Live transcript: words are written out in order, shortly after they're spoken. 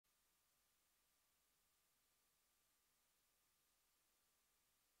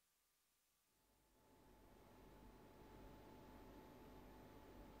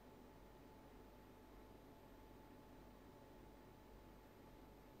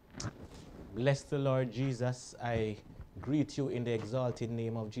Bless the Lord Jesus. I greet you in the exalted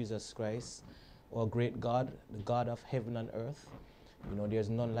name of Jesus Christ, our great God, the God of heaven and earth. You know, there's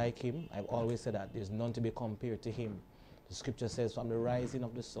none like him. I've always said that. There's none to be compared to him. The scripture says, from the rising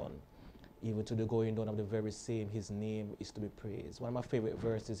of the sun, even to the going down of the very same, his name is to be praised. One of my favorite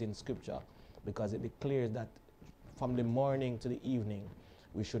verses in scripture, because it declares that from the morning to the evening,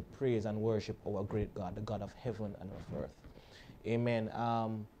 we should praise and worship our great God, the God of heaven and of earth. Amen.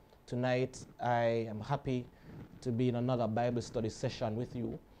 Tonight, I am happy to be in another Bible study session with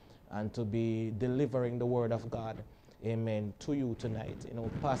you and to be delivering the word of God, amen, to you tonight. You know,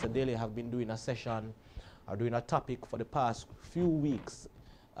 Pastor Daly have been doing a session or doing a topic for the past few weeks,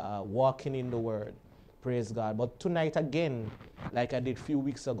 walking in the word, praise God. But tonight again, like I did a few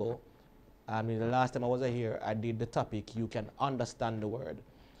weeks ago, the last time I was here, I did the topic, you can understand the word.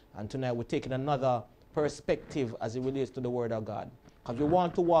 And tonight we're taking another perspective as it relates to the word of God. Because we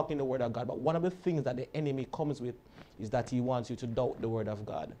want to walk in the word of God, but one of the things that the enemy comes with is that he wants you to doubt the word of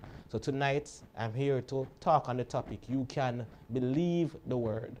God. So tonight, I'm here to talk on the topic, you can believe the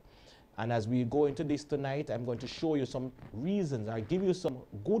word. And as we go into this tonight, I'm going to show you some reasons, or give you some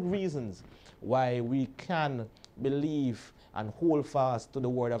good reasons why we can believe and hold fast to the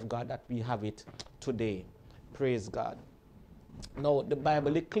word of God that we have it today. Praise God. Now, the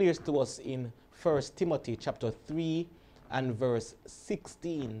Bible declares to us in 1 Timothy chapter 3 and verse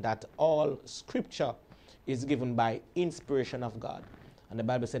 16 that all scripture is given by inspiration of God. And the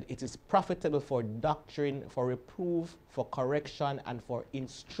Bible said it is profitable for doctrine, for reproof, for correction, and for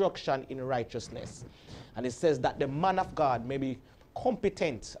instruction in righteousness. And it says that the man of God may be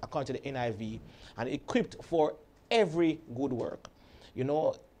competent, according to the NIV, and equipped for every good work. You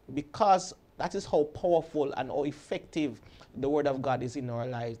know, because that is how powerful and how effective the word of God is in our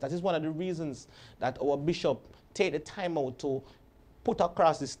lives. That is one of the reasons that our bishop take the time out to put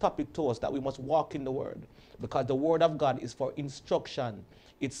across this topic to us, that we must walk in the word, because the word of God is for instruction,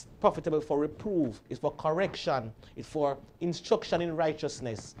 it's profitable for reproof, it's for correction, it's for instruction in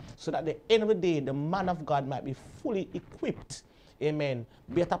righteousness, so that at the end of the day the man of God might be fully equipped, amen,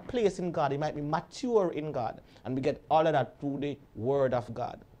 be at a place in God, he might be mature in God, and we get all of that through the word of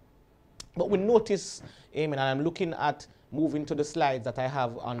God. But we notice, amen, and I'm looking at moving to the slides that I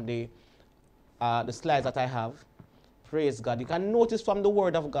have on the slides that I have. Praise God. You can notice from the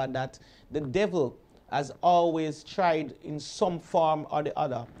word of God that the devil has always tried in some form or the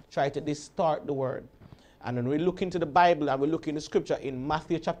other, try to distort the word. And when we look into the Bible and we look in the scripture in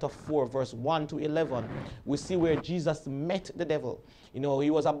Matthew chapter 4, verse 1 to 11, we see where Jesus met the devil. You know, he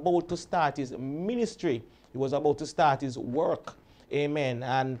was about to start his ministry. He was about to start his work. Amen.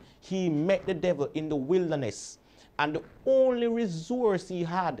 And he met the devil in the wilderness. And the only resource he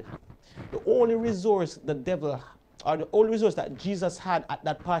had, the only resource the devil, or the only resource that Jesus had at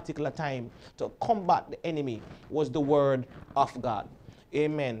that particular time to combat the enemy was the word of God.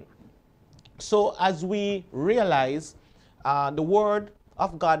 Amen. So as we realize, the word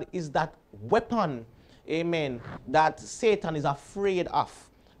of God is that weapon, amen, that Satan is afraid of.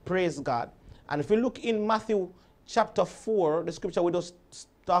 Praise God. And if we look in Matthew chapter 4, the scripture we just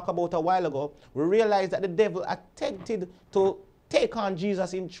talked about a while ago, we realize that the devil attempted to take on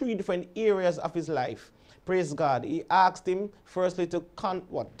Jesus in 3 different areas of his life. Praise God. He asked him firstly to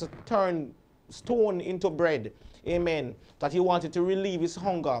turn stone into bread. Amen. That he wanted to relieve his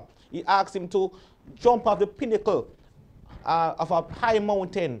hunger. He asked him to jump off the pinnacle of a high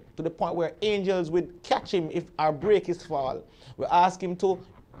mountain to the point where angels would catch him if or break his fall. We asked him to,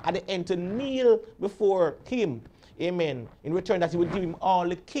 at the end, to kneel before him. Amen. In return that he would give him all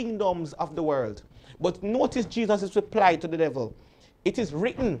the kingdoms of the world. But notice Jesus' reply to the devil. It is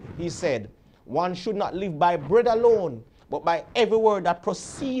written, he said, one should not live by bread alone, but by every word that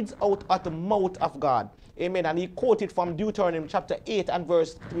proceeds out of the mouth of God. Amen. And he quoted from Deuteronomy chapter 8 and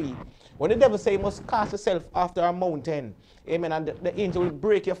verse 3. When the devil said, you must cast yourself after a mountain. Amen. And the angel will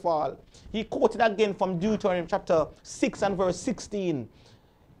break your fall. He quoted again from Deuteronomy chapter 6 and verse 16.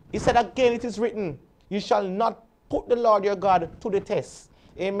 He said again, it is written, you shall not put the Lord your God to the test.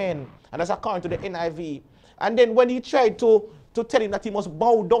 Amen. And that's according to the NIV. And then when he tried to tell him that he must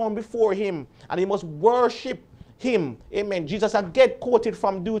bow down before him and he must worship him, amen, Jesus again quoted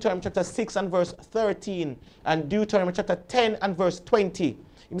from Deuteronomy chapter 6 and verse 13 and Deuteronomy chapter 10 and verse 20.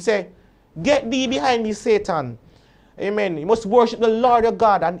 He say, get thee behind me, Satan. Amen. You must worship the Lord your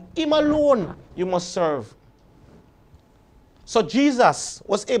God, and him alone you must serve. So Jesus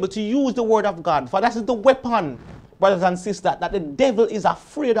was able to use the word of God, for that is the weapon, brothers and sisters, that the devil is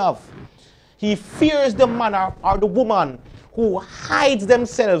afraid of. He fears the man or the woman who hides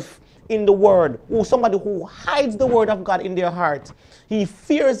themselves in the word, somebody who hides the word of God in their heart. He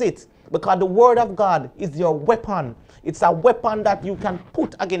fears it Because the word of God is your weapon. It's a weapon that you can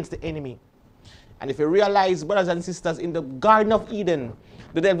put against the enemy. And if you realize, brothers and sisters, in the Garden of Eden,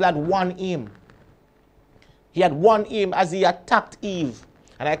 the devil had one aim. He had one aim as he attacked Eve.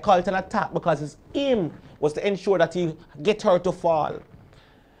 And I call it an attack because his aim was to ensure that he get her to fall.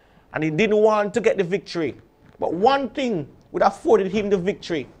 And he didn't want to get the victory. But one thing would have afforded him the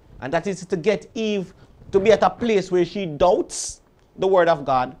victory. And that is to get Eve to be at a place where she doubts the word of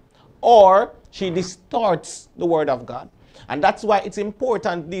God, or she distorts the word of God. And that's why it's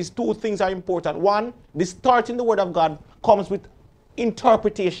important. These two things are important. One, distorting the word of God comes with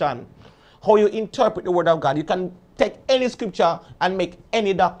interpretation. How you interpret the word of God. You can take any scripture and make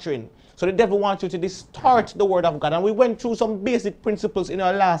any doctrine. So the devil wants you to distort the word of God. And we went through some basic principles in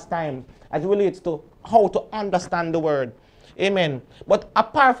our last time as it relates to how to understand the word. Amen. But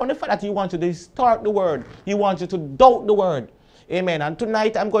apart from the fact that he wants you to distort the word, he wants you to doubt the word. Amen. And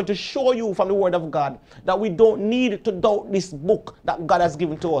tonight I'm going to show you from the word of God that we don't need to doubt this book that God has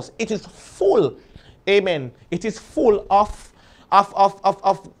given to us. It is full. Amen. It is full of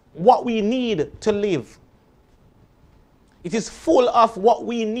what we need to live. It is full of what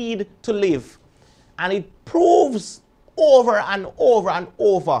we need to live. And it proves over and over and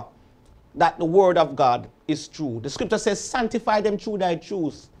over that the word of God is true. The scripture says, sanctify them through thy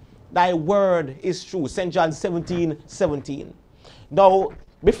truth. Thy word is true. St. John 17:17. Now,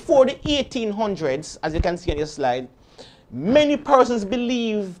 before the 1800s, as you can see on your slide, many persons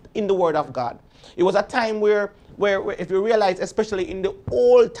believed in the word of God. It was a time where if you realize, especially in the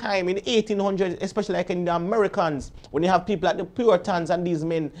old time, in the 1800s, especially like in the Americans, when you have people like the Puritans and these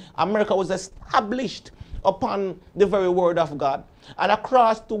men, America was established upon the very word of God. And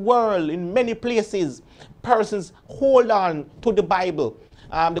across the world, in many places, persons hold on to the Bible.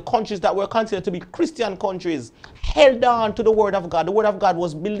 The countries that were considered to be Christian countries held on to the word of God. The word of God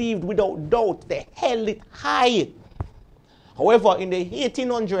was believed without doubt. They held it high. However, in the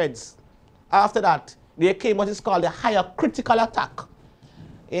 1800s, after that, there came what is called the higher critical attack.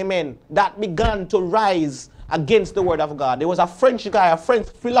 Amen. That began to rise against the word of God. There was a French guy, a French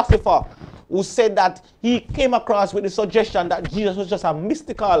philosopher, who said that he came across with the suggestion that Jesus was just a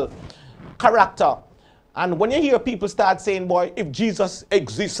mystical character. And when you hear people start saying, boy, if Jesus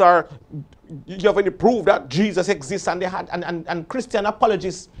exists, or you have any proof that Jesus exists, and they had and Christian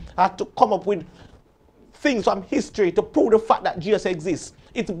apologists had to come up with things from history to prove the fact that Jesus exists.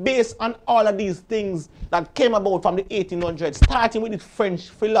 It's based on all of these things that came about from the 1800s, starting with the French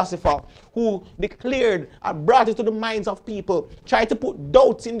philosopher who declared and brought it to the minds of people, tried to put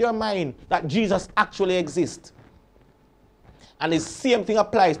doubts in their mind that Jesus actually exists. And the same thing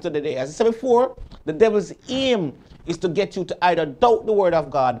applies to today. As I said before, the devil's aim is to get you to either doubt the word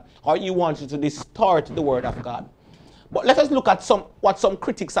of God or he wants you to distort the word of God. But let us look at what some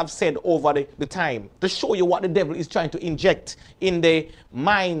critics have said over the time to show you what the devil is trying to inject in the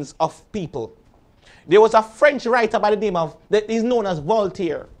minds of people. There was a French writer by the name of, that is known as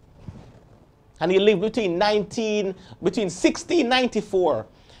Voltaire. And he lived between 1694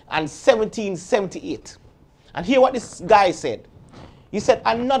 and 1778. And hear what this guy said. He said,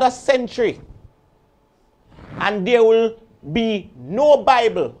 another century and there will be no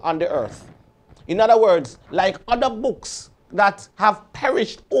Bible on the earth. In other words, like other books that have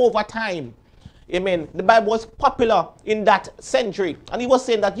perished over time. Amen. The Bible was popular in that century. And he was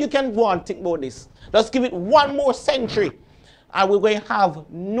saying that you can go and think about this. Just give it one more century and we're going to have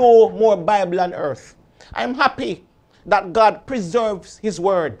no more Bible on earth. I'm happy that God preserves his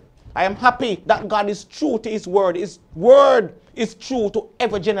word. I am happy that God is true to his word. His word is true to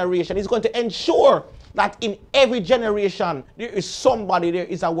every generation. He's going to ensure that in every generation there is somebody, there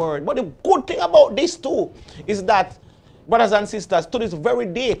is a word. But the good thing about this too is that, brothers and sisters, to this very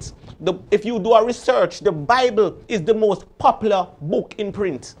date, if you do a research, the Bible is the most popular book in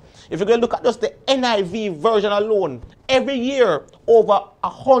print. If you're going to look at just the NIV version alone, every year over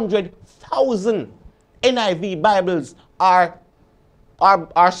 100,000 NIV Bibles are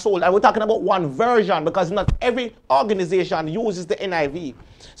sold. And we're talking about one version because not every organization uses the NIV.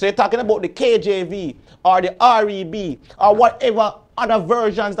 So you're talking about the KJV or the REB or whatever other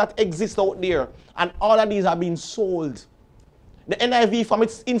versions that exist out there. And all of these are being sold. The NIV from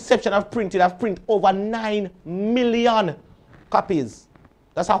its inception have printed over 9 million copies.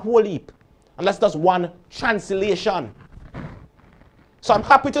 That's a whole heap. And that's just one translation. So I'm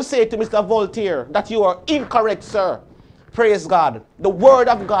happy to say to Mr. Voltaire that you are incorrect, sir. Praise God. The word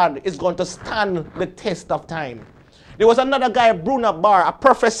of God is going to stand the test of time. There was another guy, Bruno Barr, a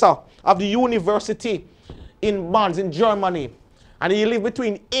professor of the university in Bonn in Germany. And he lived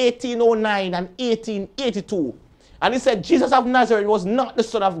between 1809 and 1882. And he said Jesus of Nazareth was not the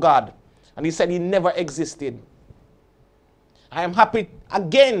Son of God. And he said he never existed. I am happy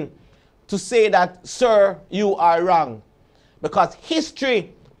again to say that, sir, you are wrong. Because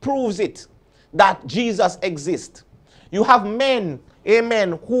history proves it, that Jesus exists. You have men,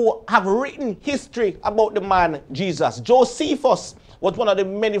 amen, who have written history about the man Jesus. Josephus was one of the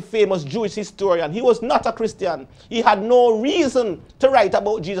many famous Jewish historians. He was not a Christian. He had no reason to write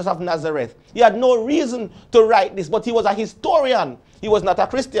about Jesus of Nazareth. He had no reason to write this, but he was a historian. He was not a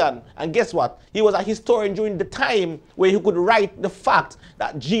Christian. And guess what? He was a historian during the time where he could write the fact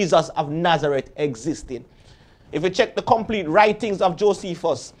that Jesus of Nazareth existed. If you check the complete writings of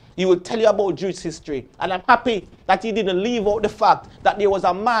Josephus, he will tell you about Jewish history. And I'm happy that he didn't leave out the fact that there was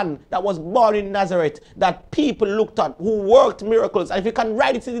a man that was born in Nazareth that people looked at, who worked miracles. And if you can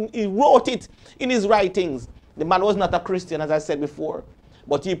write it, he wrote it in his writings. The man was not a Christian, as I said before.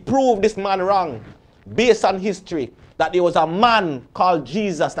 But he proved this man wrong based on history, that there was a man called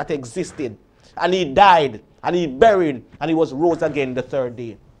Jesus that existed. And he died, and he buried, and he was rose again the third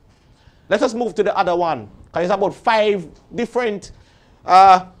day. Let us move to the other one. Because there's about 5 different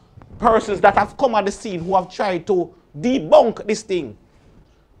persons that have come on the scene who have tried to debunk this thing.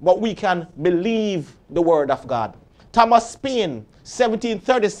 But we can believe the word of God. Thomas Paine,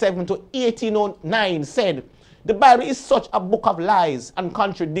 1737 to 1809, said, "The Bible is such a book of lies and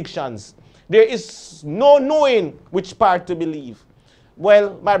contradictions. There is no knowing which part to believe."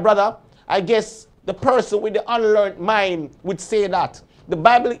 Well, my brother, I guess the person with the unlearned mind would say that. The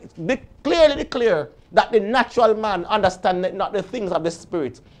Bible clearly declares that the natural man understands not the things of the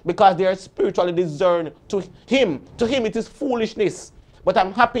spirit, because they are spiritually discerned to him. To him it is foolishness. But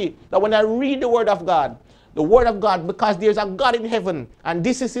I'm happy that when I read the word of God, because there's a God in heaven, and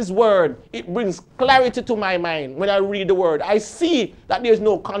this is his word, it brings clarity to my mind. When I read the word, I see that there's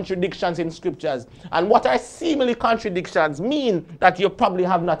no contradictions in scriptures. And what are seemingly contradictions mean that you probably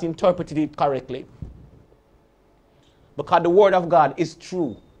have not interpreted it correctly. Because the word of God is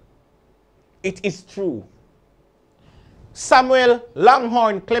true. It is true. Samuel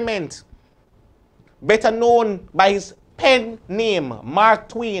Langhorne Clement, better known by his pen name, Mark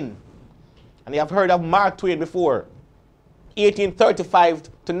Twain, and you have heard of Mark Twain before, 1835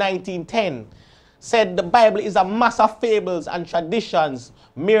 to 1910, said the Bible is a mass of fables and traditions,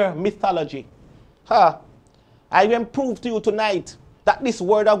 mere mythology. I will prove to you tonight that this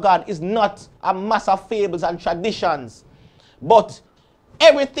word of God is not a mass of fables and traditions, but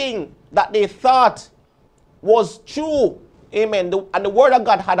everything that they thought was true, amen, and the word of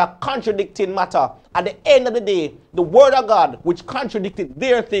God had a contradicting matter. At the end of the day, the word of God, which contradicted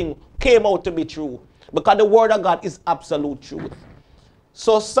their thing, came out to be true, because the word of God is absolute truth.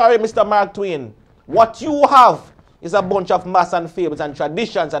 So sorry, Mr. Mark Twain, what you have is a bunch of mass and fables and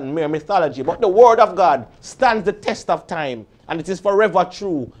traditions and mere mythology, but the word of God stands the test of time, and it is forever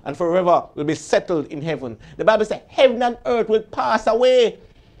true, and forever will be settled in heaven. The Bible says heaven and earth will pass away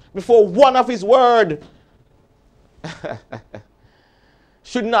before one of his word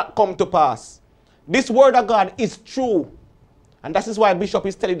should not come to pass. This word of God is true. And that is why Bishop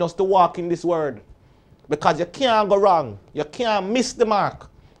is telling us to walk in this word. Because you can't go wrong. You can't miss the mark.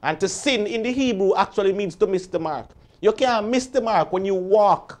 And to sin in the Hebrew actually means to miss the mark. You can't miss the mark when you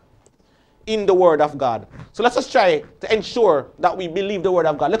walk in the word of God. So let's just try to ensure that we believe the word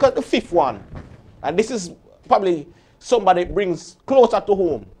of God. Look at the 5th one. And this is probably somebody brings closer to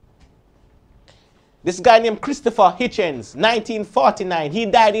home. This guy named Christopher Hitchens, 1949. He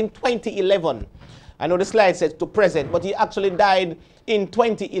died in 2011. I know the slide says to present, but he actually died in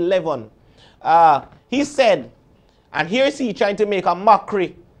 2011. He said, and here is he trying to make a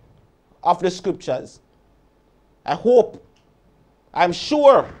mockery of the scriptures. I am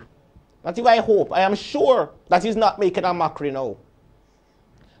sure that he's not making a mockery now.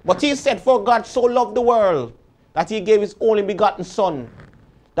 But he said, "For God so loved the world that he gave his only begotten Son,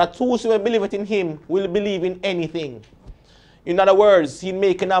 that whosoever believeth in him will believe in anything." In other words, he's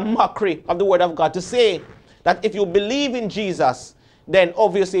making a mockery of the word of God to say that if you believe in Jesus, then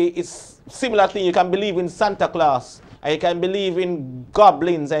obviously it's similar thing. You can believe in Santa Claus, and you can believe in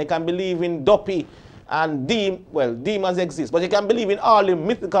goblins, and you can believe in Duppy, and demons exist, but you can believe in all the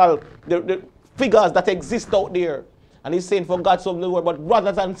mythical the figures that exist out there. And he's saying, for God so loved the world. But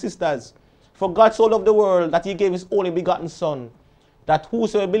brothers and sisters, for God so loved the world that he gave his only begotten Son, that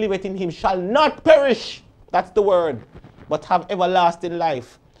whosoever believeth in him shall not perish, that's the word, but have everlasting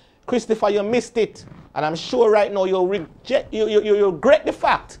life. Christopher, you missed it. And I'm sure right now you'll regret the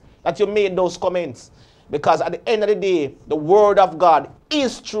fact that you made those comments. Because at the end of the day, the word of God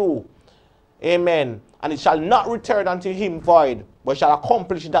is true. Amen. And it shall not return unto him void, but shall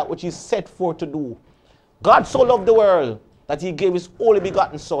accomplish that which he set forth to do. God so loved the world that he gave his only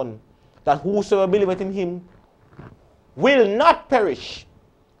begotten Son. that whosoever believeth in him will not perish.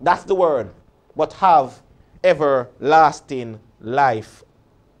 That's the word. But have everlasting life.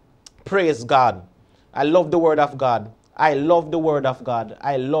 Praise God. I love the word of God. I love the word of God.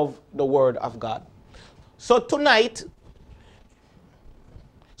 I love the word of God. So tonight,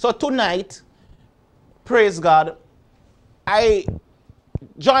 praise God, I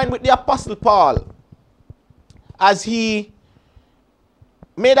joined with the Apostle Paul as he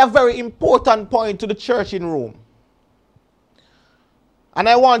made a very important point to the church in Rome. And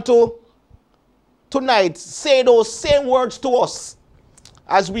I want to tonight say those same words to us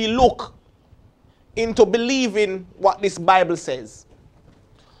as we look into believing what this Bible says.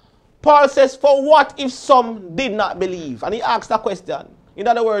 Paul says, for what if some did not believe? And he asks that question. In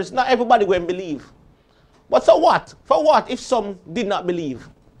other words, not everybody will believe. But so what? For what if some did not believe?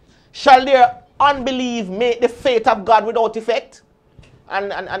 Shall their unbelief make the faith of God without effect?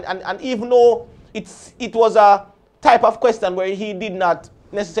 And even though it was a type of question where he did not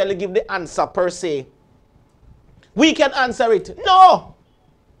necessarily give the answer per se, we can answer it. No!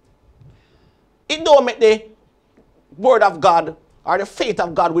 It don't make the word of God or the faith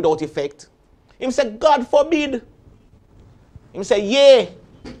of God without effect. Him say, God forbid. Him say, yea,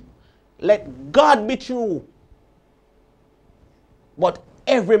 let God be true, but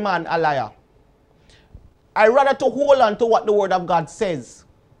every man a liar. I rather to hold on to what the word of God says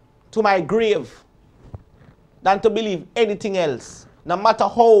to my grave than to believe anything else, no matter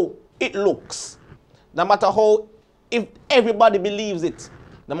how it looks, no matter how, if everybody believes it,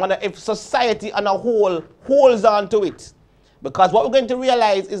 no matter if society on a whole holds on to it. Because what we're going to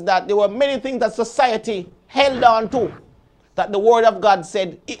realize is that there were many things that society held on to, that the word of God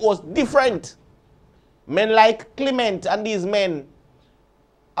said it was different. Men like Clement and these men,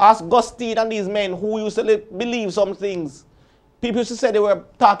 Augustine and these men who used to believe some things, people used to say they were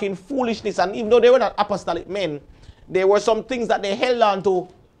talking foolishness, and even though they were not apostolic men, there were some things that they held on to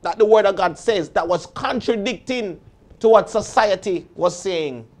that the word of God says that was contradicting to what society was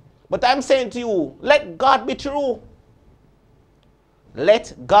saying. But I'm saying to you, let God be true.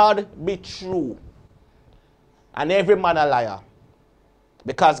 Let God be true. And every man a liar.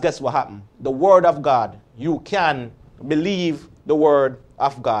 Because guess what happened? The word of God, you can believe the word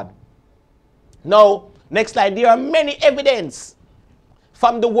of God. Now, next slide. There are many evidence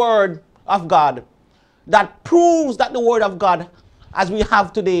from the word of God that proves that the word of God, as we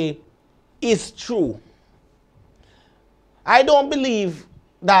have today, is true. I don't believe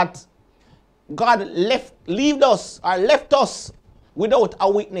that God left us without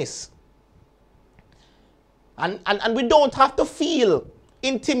a witness. And we don't have to feel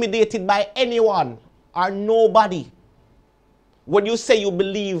intimidated by anyone or nobody when you say you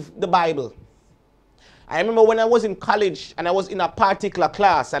believe the Bible. I remember when I was in college and I was in a particular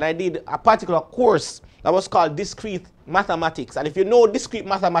class and I did a particular course that was called discrete mathematics. And if you know discrete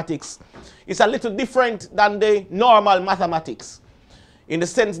mathematics, it's a little different than the normal mathematics in the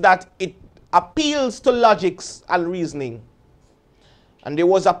sense that it appeals to logics and reasoning. And there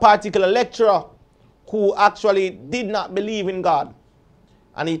was a particular lecturer who actually did not believe in God.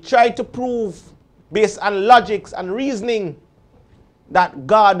 And he tried to prove, based on logics and reasoning, that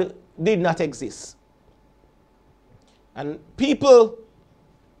God did not exist. And people,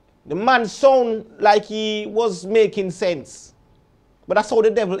 the man sounded like he was making sense. But that's how the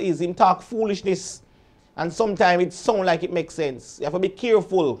devil is. He talk foolishness. And sometimes it sounds like it makes sense. You have to be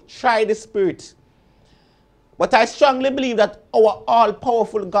careful. Try the spirit. But I strongly believe that our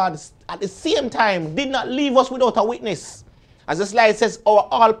all-powerful God at the same time did not leave us without a witness. As the slide says, our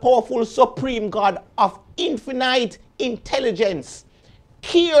all-powerful supreme God of infinite intelligence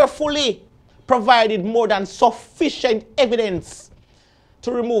carefully provided more than sufficient evidence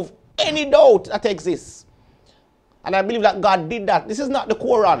to remove any doubt that exists. And I believe that God did that. This is not the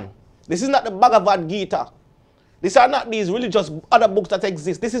Quran. This is not the Bhagavad Gita. These are not these religious other books that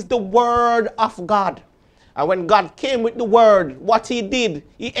exist. This is the word of God. And when God came with the word, what he did,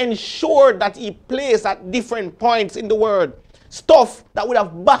 he ensured that he placed at different points in the word stuff that would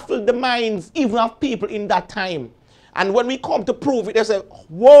have baffled the minds even of people in that time. And when we come to prove it, they say,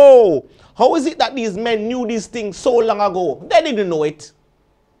 whoa, how is it that these men knew these things so long ago? They didn't know it.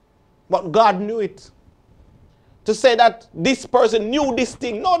 But God knew it. To say that this person knew this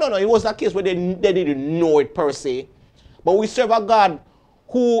thing, no, it was a case where they didn't know it per se. But we serve a God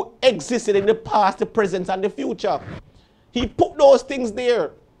who existed in the past, the present, and the future. He put those things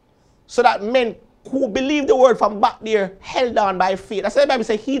there so that men who believe the word from back there held on by faith. That's why the Bible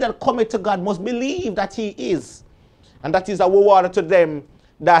says, he that cometh to God must believe that he is. And that is a reward to them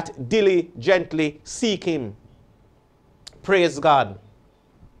that diligently seek him. Praise God.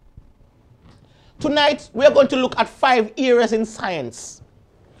 Tonight, we are going to look at 5 areas in science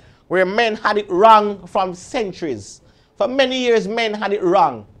where men had it wrong from centuries. For many years, men had it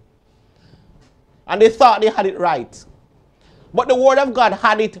wrong. And they thought they had it right. But the Word of God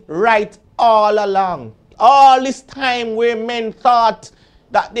had it right all along. All this time where men thought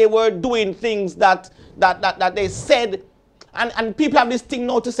that they were doing things that they said. And people have this thing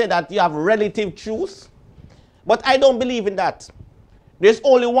now to say that you have relative truth. But I don't believe in that. There's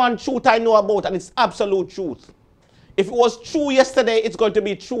only one truth I know about, and it's absolute truth. If it was true yesterday, it's going to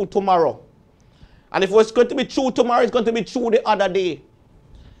be true tomorrow. And if it was going to be true tomorrow, it's going to be true the other day.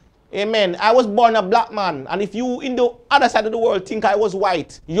 Amen. I was born a black man, and if you in the other side of the world think I was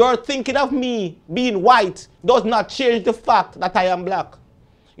white, your thinking of me being white does not change the fact that I am black.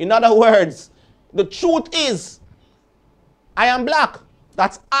 In other words, the truth is, I am black.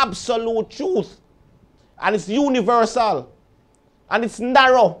 That's absolute truth. And it's universal. And it's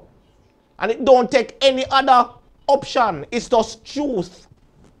narrow. And it don't take any other option. It's just truth.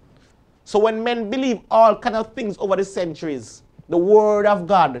 So when men believe all kind of things over the centuries, the Word of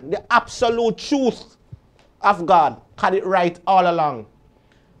God, the absolute truth of God, had it right all along.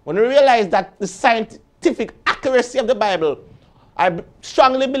 When we realize that the scientific accuracy of the Bible, I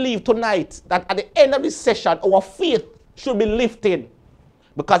strongly believe tonight that at the end of this session, our faith should be lifted.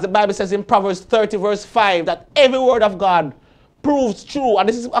 Because the Bible says in Proverbs 30 verse 5 that every word of God proves true. And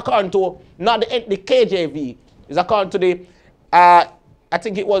this is according to not the KJV. It's according to the, I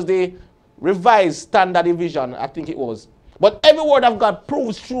think it was the Revised Standard Division. I think it was. But every word of God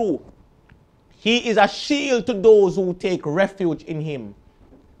proves true. He is a shield to those who take refuge in him.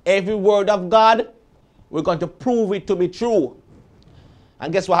 Every word of God, we're going to prove it to be true.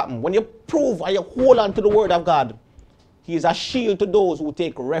 And guess what happens? When you prove and you hold on to the Word of God, he is a shield to those who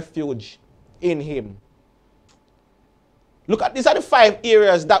take refuge in him. Look at, these are the 5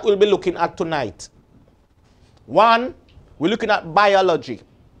 areas that we'll be looking at tonight. 1, we're looking at biology.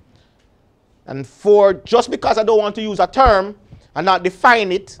 And just because I don't want to use a term and not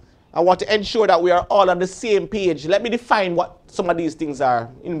define it, I want to ensure that we are all on the same page. Let me define what some of these things are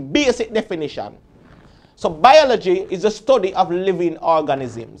in basic definition. So biology is the study of living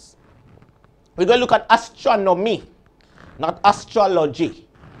organisms. We're going to look at astronomy, not astrology.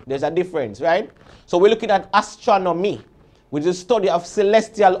 There's a difference, right? So we're looking at astronomy, which is the study of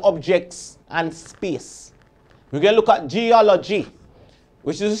celestial objects and space. We're going to look at geology,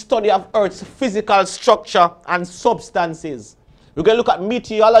 which is the study of Earth's physical structure and substances. We're going to look at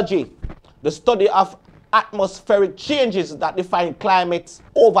meteorology, the study of atmospheric changes that define climates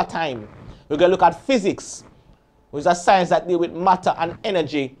over time. We're going to look at physics, which is a science that deals with matter and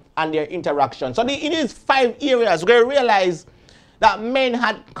energy and their interaction. So in these 5 areas, we're going to realize that men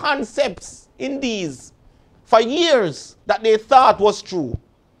had concepts in these for years that they thought was true.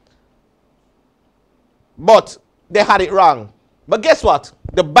 But they had it wrong. But guess what?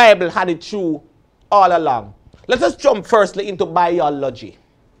 The Bible had it true all along. Let us jump firstly into biology.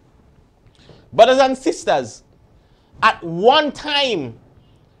 Brothers and sisters, at one time,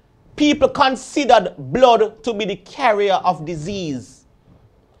 people considered blood to be the carrier of disease.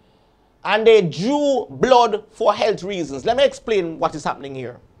 And they drew blood for health reasons. Let me explain what is happening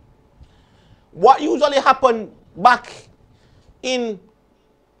here. What usually happened back in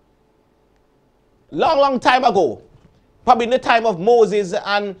long time ago, probably in the time of Moses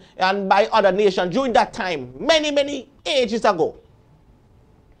and by other nations, during that time, many ages ago,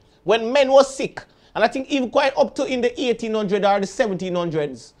 when men were sick, and I think even quite up to in the 1800s or the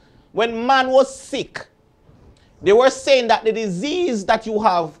 1700s, when man was sick, they were saying that the disease that you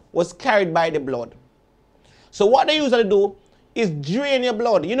have was carried by the blood. So what they usually do is drain your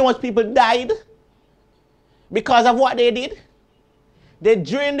blood. You know what people died? Because of what they did? They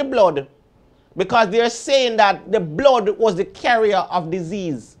drained the blood because they're saying that the blood was the carrier of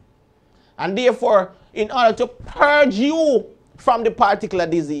disease. And therefore, in order to purge you from the particular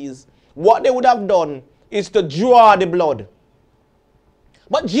disease, what they would have done is to draw the blood.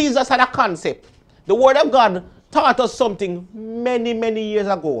 But Jesus had a concept. The Word of God taught us something many years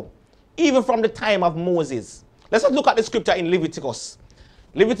ago, even from the time of Moses. Let's look at the scripture in Leviticus.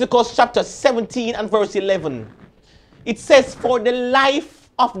 Leviticus chapter 17 and verse 11. It says, "For the life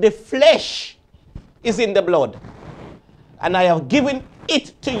of the flesh is in the blood, and I have given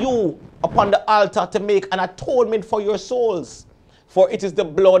it to you upon the altar to make an atonement for your souls. For it is the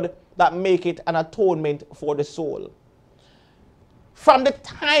blood that maketh an atonement for the soul." From the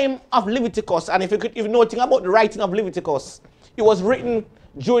time of Leviticus, and if you know anything about the writing of Leviticus, it was written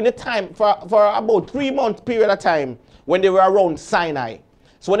during the time for about 3-month period of time when they were around Sinai.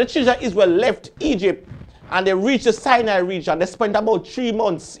 So when the children of Israel left Egypt And they reached the Sinai region. They spent about 3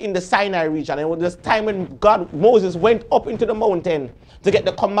 months in the Sinai region. And it was this time when Moses went up into the mountain to get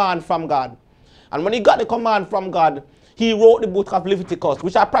the command from God. And when he got the command from God, he wrote the book of Leviticus,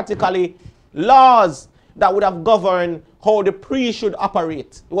 which are practically laws that would have governed how the priest should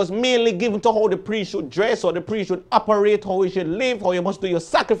operate. It was mainly given to how the priest should dress, how the priest should operate, how he should live, how you must do your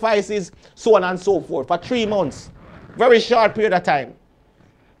sacrifices, so on and so forth, for 3 months. Very short period of time.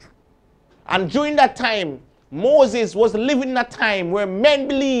 And during that time, Moses was living in a time where men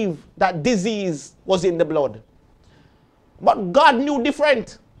believed that disease was in the blood. But God knew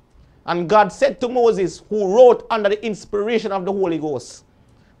different. And God said to Moses, who wrote under the inspiration of the Holy Ghost,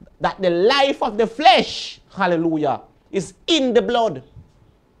 that the life of the flesh, hallelujah, is in the blood.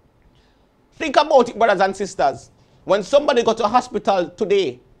 Think about it, brothers and sisters. When somebody got to a hospital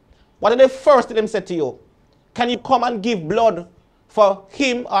today, what are the first thing them say to you? Can you come and give blood for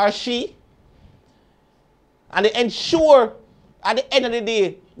him or she? And they ensure at the end of the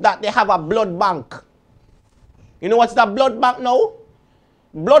day that they have a blood bank. You know what's that blood bank now?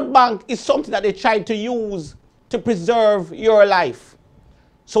 Blood bank is something that they try to use to preserve your life.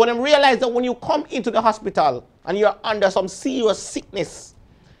 So when they realize that when you come into the hospital and you're under some serious sickness,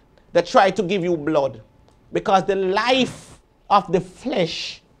 they try to give you blood. Because the life of the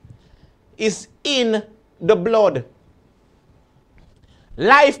flesh is in the blood.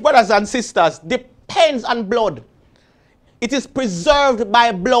 Life, brothers and sisters, depends on blood. It is preserved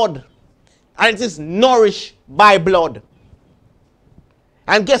by blood. And it is nourished by blood.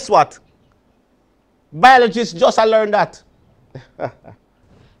 And guess what? Biologists just learned that.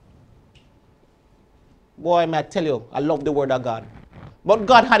 Boy, may I tell you, I love the word of God. But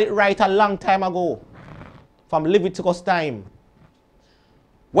God had it right a long time ago. From Leviticus time.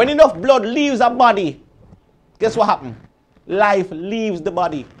 When enough blood leaves a body, guess what happened? Life leaves the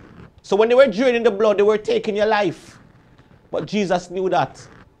body. So when they were draining the blood, they were taking your life. But Jesus knew that.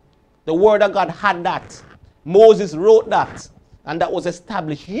 The word of God had that. Moses wrote that. And that was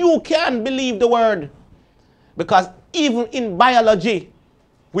established. You can believe the word. Because even in biology,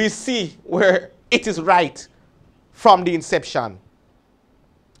 we see where it is right from the inception.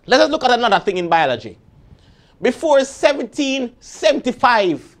 Let us look at another thing in biology. Before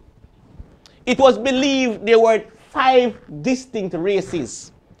 1775, it was believed there were 5 distinct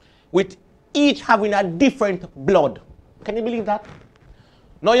races, with each having a different blood. Can you believe that?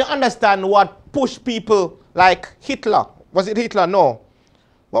 Now you understand what pushed people like Hitler. Was it Hitler? No.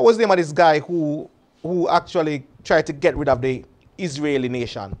 What was the name of this guy who actually tried to get rid of the Israeli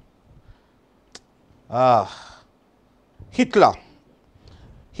nation? Hitler.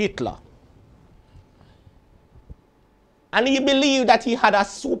 And he believed that he had a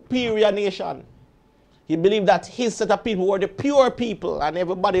superior nation. He believed that his set of people were the pure people and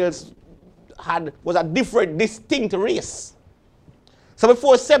everybody else was a different, distinct race. So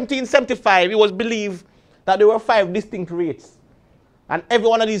before 1775, it was believed that there were 5 distinct races. And every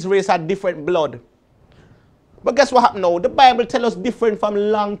one of these races had different blood. But guess what happened now? The Bible tells us different from a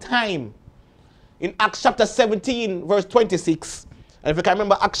long time. In Acts chapter 17, verse 26. And if you can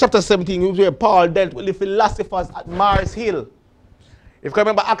remember, Acts chapter 17 is where Paul dealt with the philosophers at Mars Hill. If you can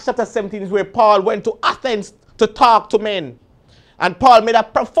remember, Acts chapter 17 is where Paul went to Athens to talk to men. And Paul made a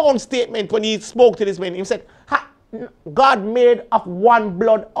profound statement when he spoke to these men. He said, God made of one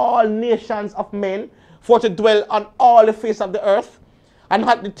blood all nations of men for to dwell on all the face of the earth, and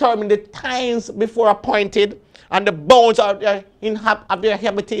had determined the times before appointed and the bounds of their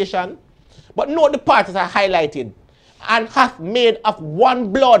habitation. But note the parts that are highlighted. And hath made of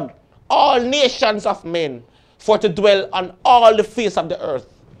one blood all nations of men for to dwell on all the face of the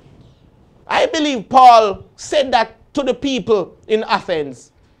earth. I believe Paul said that to the people in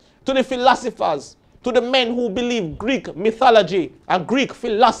Athens, to the philosophers, to the men who believe Greek mythology and Greek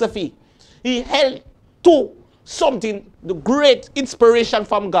philosophy. He held to something, the great inspiration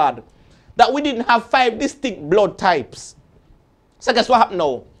from God, that we didn't have 5 distinct blood types. So guess what happened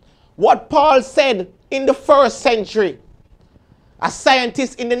now? What Paul said in the 1st century, a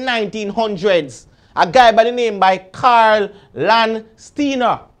scientist in the 1900s, a guy by the name by Carl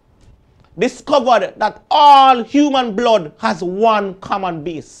Landsteiner, discovered that all human blood has one common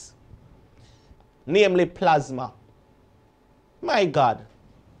base, namely plasma. My God.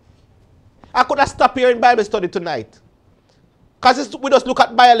 I could have stopped here in Bible study tonight. Because we just look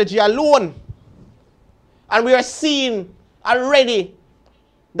at biology alone. And we are seeing already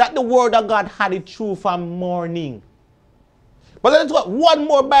that the word of God had it true from morning. But let's look at one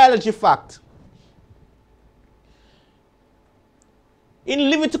more biology fact. In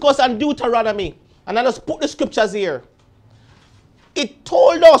Leviticus and Deuteronomy, and I just put the scriptures here, it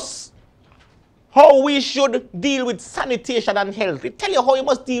told us how we should deal with sanitation and health. It tell you how you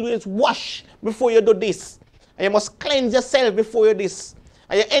must deal with it. Wash before you do this. And you must cleanse yourself before you do this.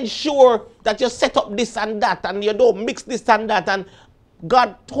 And you ensure that you set up this and that, and you don't mix this and that. And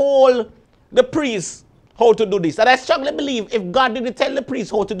God told the priest how to do this. And I strongly believe if God didn't tell the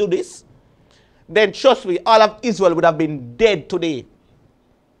priest how to do this, then trust me, all of Israel would have been dead today.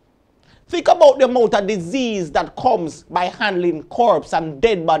 Think about the amount of disease that comes by handling corpses and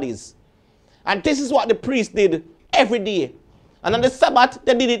dead bodies. And this is what the priest did every day. And on the Sabbath,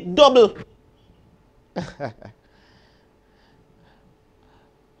 they did it double.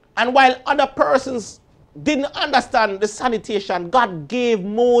 And while other persons didn't understand the sanitation, God gave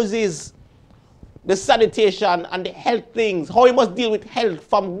Moses the sanitation and the health things, how he must deal with health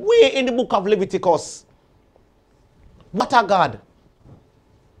from way in the book of Leviticus. What a God.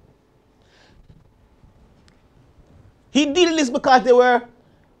 He did this because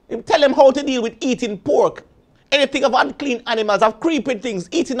he tell them how to deal with eating pork, anything of unclean animals, of creeping things,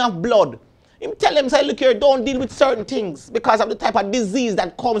 eating of blood. He tell them, say, look here, don't deal with certain things because of the type of disease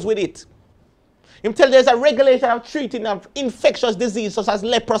that comes with it. He tell there's a regulation of treating of infectious disease such as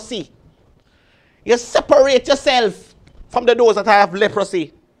leprosy. You separate yourself from those that have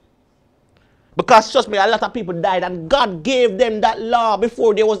leprosy. Because trust me, a lot of people died and God gave them that law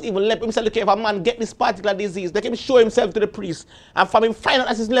before there was even leprosy. He said, look, if a man get this particular disease, let him show himself to the priest. And from him find out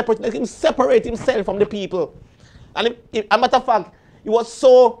as his leprosy, let him separate himself from the people. And as a matter of fact, it was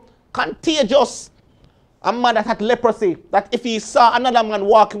so contagious, a man that had leprosy, that if he saw another man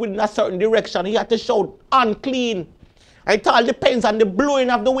walking within a certain direction, he had to shout, unclean. And it all depends on the blowing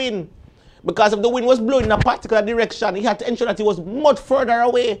of the wind. Because if the wind was blowing in a particular direction, he had to ensure that he was much further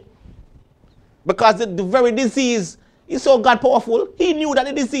away. Because the very disease is so God powerful, he knew that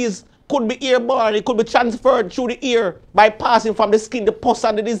the disease could be airborne, it could be transferred through the air by passing from the skin, the pus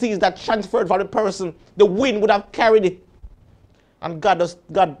and the disease that transferred from the person. The wind would have carried it. And God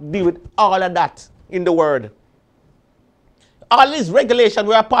deal with all of that in the word. All these regulations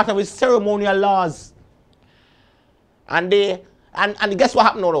were a part of his ceremonial laws. And guess what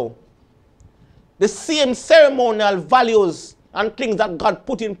happened now? The same ceremonial values and things that God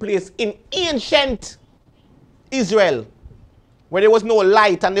put in place in ancient Israel, where there was no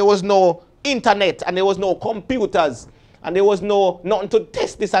light and there was no internet and there was no computers and there was nothing to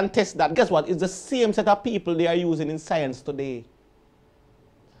test this and test that. Guess what? It's the same set of people they are using in science today.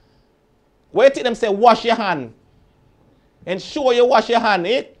 Where you think them say, wash your hand. Ensure you wash your hand,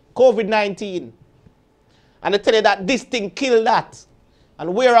 eh? COVID-19. And they tell you that this thing kill that.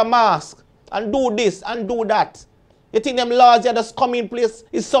 And wear a mask. And do this and do that. You think them laws that just come in place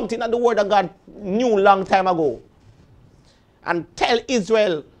is something that the word of God knew long time ago. And tell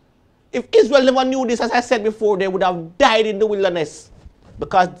Israel, if Israel never knew this, as I said before, they would have died in the wilderness.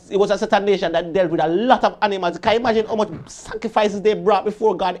 Because it was a certain nation that dealt with a lot of animals. Can you imagine how much sacrifices they brought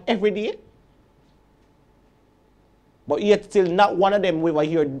before God every day? But yet still not one of them over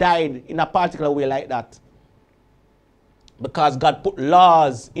here died in a particular way like that. Because God put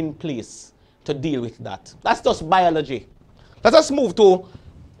laws in place to deal with that. That's just biology. Let us move to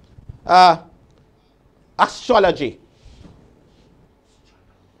astrology.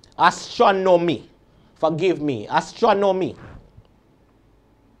 Astronomy. Forgive me. Astronomy.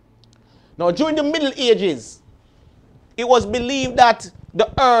 Now, during the Middle Ages, it was believed that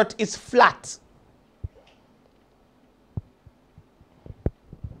the earth is flat.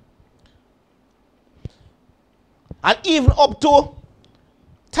 And even up to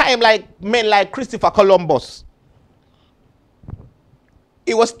time like men like Christopher Columbus,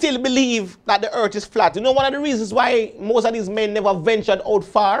 it was still believed that the earth is flat. You know one of the reasons why most of these men never ventured out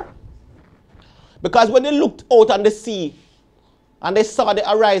far? Because when they looked out on the sea and they saw the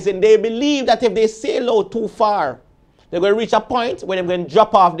horizon, they believed that if they sail out too far, they're going to reach a point where they're going to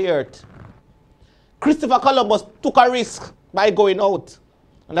drop off the earth. Christopher Columbus took a risk by going out.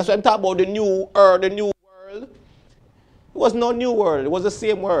 And that's why I'm talking about the new earth, the new world. It was no new world, it was the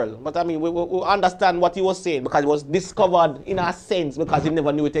same world. But I mean, we understand what he was saying because it was discovered in a sense because he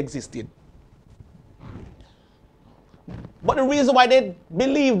never knew it existed. But the reason why they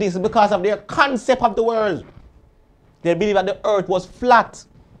believe this is because of their concept of the world. They believe that the earth was flat.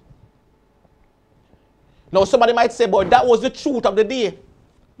 Now somebody might say, boy, that was the truth of the day.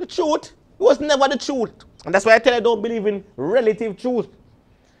 The truth? It was never the truth. And that's why I tell you I don't believe in relative truth.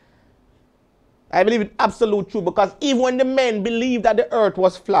 I believe in absolute truth because even when the men believed that the earth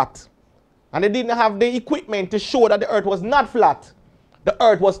was flat and they didn't have the equipment to show that the earth was not flat, the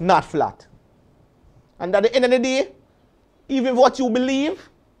earth was not flat. And at the end of the day, even what you believe,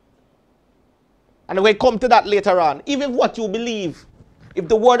 and we'll come to that later on, even what you believe if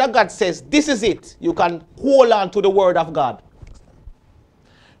the word of God says this is it, you can hold on to the word of God.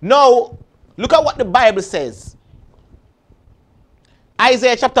 Now, look at what the Bible says.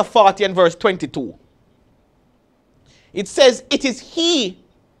 Isaiah chapter 40 and verse 22. It says, it is he,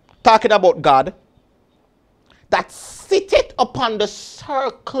 talking about God, that sitteth upon the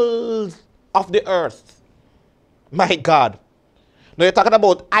circles of the earth. My God. Now you're talking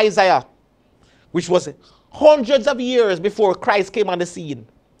about Isaiah, which was hundreds of years before Christ came on the scene.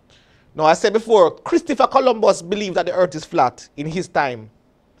 Now I said before, Christopher Columbus believed that the earth is flat in his time.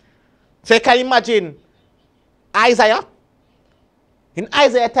 So you can imagine Isaiah. In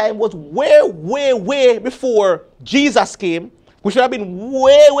Isaiah's time was way before Jesus came, which would have been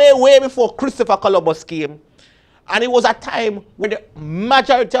way before Christopher Columbus came. And it was a time where the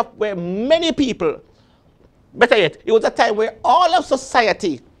majority of, where many people, better yet, it was a time where all of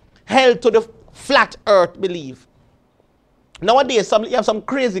society held to the flat earth belief. Nowadays, you have some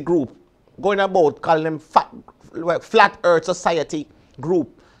crazy group going about calling them flat earth society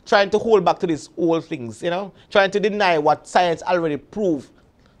group, trying to hold back to these old things, you know, trying to deny what science already proved,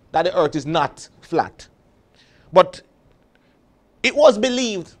 that the earth is not flat. But it was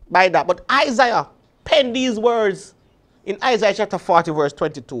believed by that. But Isaiah penned these words in Isaiah chapter 40 verse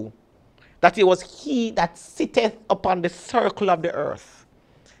 22, that it was he that sitteth upon the circle of the earth,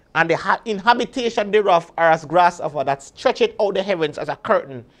 and the inhabitation thereof are as grasshopper, that stretcheth out the heavens as a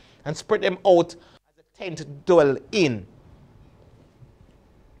curtain, and spread them out as a tent to dwell in.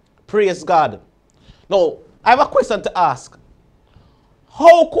 Praise God. Now, I have a question to ask.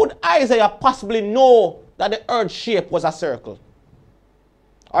 How could Isaiah possibly know that the earth's shape was a circle?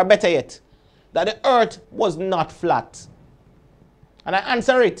 Or better yet, that the earth was not flat? And I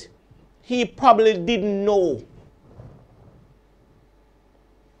answer it, he probably didn't know.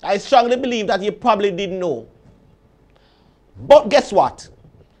 I strongly believe that he probably didn't know. But guess what?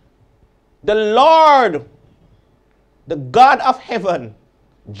 The Lord, the God of heaven,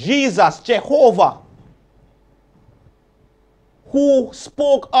 Jesus, Jehovah, who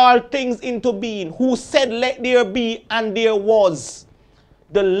spoke all things into being, who said, let there be, and there was.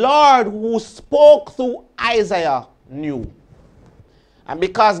 The Lord who spoke through Isaiah knew. And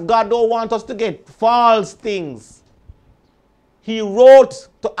because God don't want us to get false things, he wrote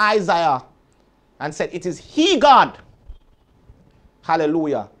to Isaiah and said, it is he, God,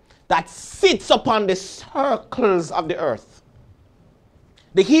 hallelujah, that sits upon the circles of the earth.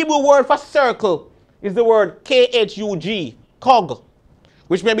 The Hebrew word for circle is the word K-H-U-G, Kog,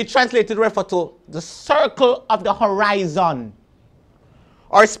 which may be translated refer to the circle of the horizon,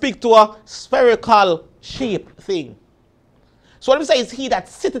 or speak to a spherical shape thing. So what we say is he that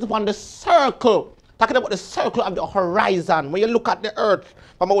sitteth upon the circle, talking about the circle of the horizon. When you look at the earth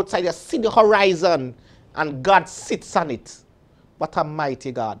from outside, you see the horizon, and God sits on it. What a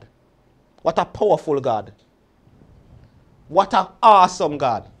mighty God. What a powerful God. What an awesome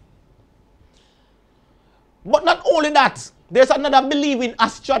God. But not only that, there's another belief in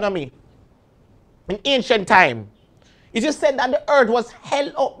astronomy. In ancient time, it is said that the earth was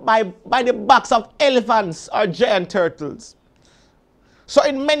held up by the backs of elephants or giant turtles. So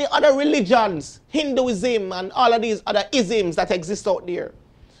in many other religions, Hinduism and all of these other isms that exist out there,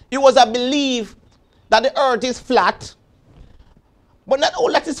 it was a belief that the earth is flat. But not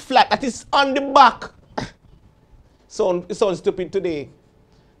all that is flat, that is on the back. It sounds stupid today.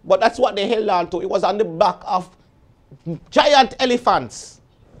 But that's what they held on to. It was on the back of giant elephants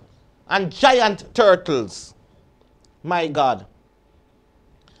and giant turtles. My God.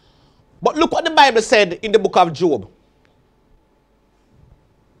 But look what the Bible said in the book of Job.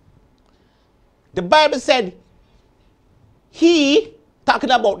 The Bible said, he, talking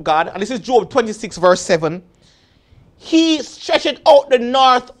about God, and this is Job 26 verse 7, he stretched out the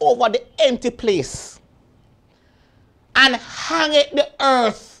north over the empty place, and hangeth the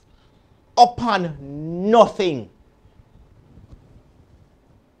earth upon nothing.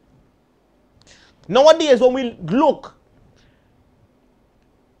 Nowadays, when we look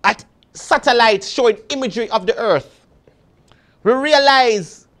at satellites showing imagery of the earth, we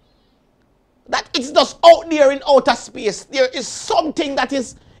realize that it's just out there in outer space. There is something that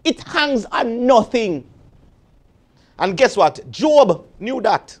is, it hangs on nothing. And guess what? Job knew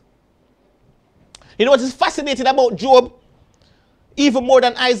that. You know what is fascinating about Job? Even more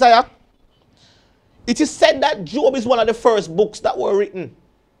than Isaiah? It is said that Job is one of the first books that were written.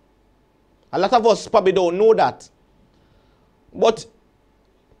 A lot of us probably don't know that. But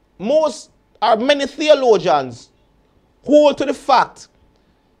many theologians hold to the fact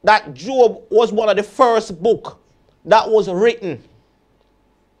that Job was one of the first books that was written.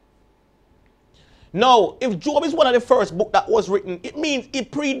 Now, if Job is one of the first book that was written, it means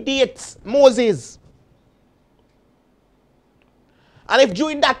it predates Moses. And if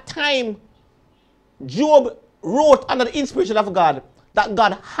during that time, Job wrote under the inspiration of God, that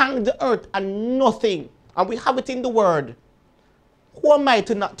God hanged the earth and nothing, and we have it in the word, who am I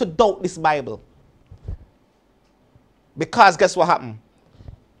not to doubt this Bible? Because guess what happened?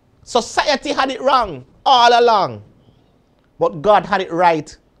 Society had it wrong all along, but God had it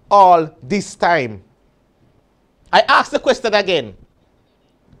right all this time. I ask the question again.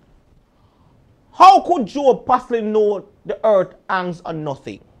 How could Job possibly know the earth hangs on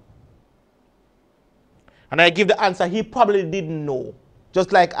nothing? And I give the answer, he probably didn't know,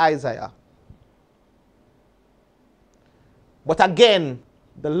 just like Isaiah. But again,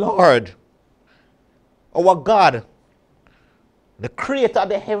 the Lord, our God, the creator of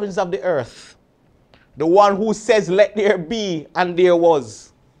the heavens of the earth, the one who says, let there be, and there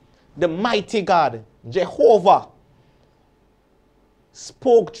was, the mighty God, Jehovah,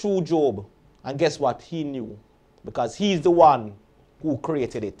 spoke through Job. And guess what? He knew, because he's the one who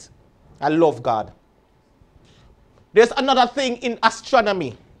created it. I love God. There's another thing in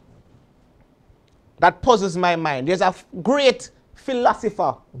astronomy that puzzles my mind. There's a great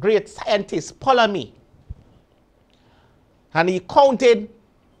philosopher, great scientist, Ptolemy. And he counted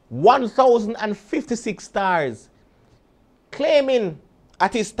 1,056 stars, claiming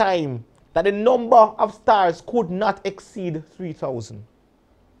at his time that the number of stars could not exceed 3,000.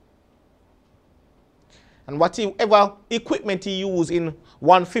 And whatever equipment he used in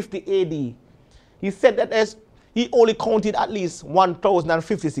 150 AD, he said that he only counted at least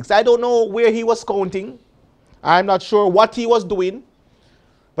 1,056. I don't know where he was counting. I'm not sure what he was doing.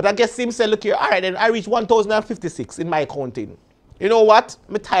 But I guess him said, look here, all right, then I reached 1,056 in my counting. You know what?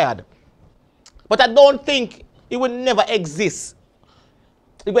 I'm tired. But I don't think it will never exist.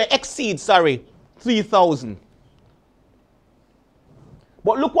 It will exceed, 3,000.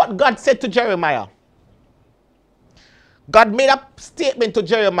 But look what God said to Jeremiah. God made a statement to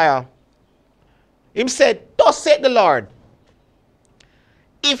Jeremiah. He said, thus said the Lord,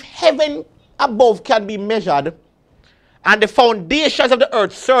 if heaven above can be measured, and the foundations of the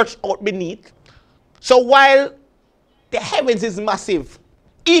earth searched out beneath, so while the heavens is massive,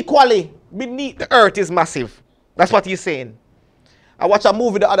 equally beneath the earth is massive. That's what he's saying. I watched a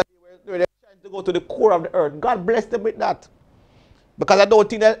movie the other day where they're trying to go to the core of the earth. God bless them with that. Because I don't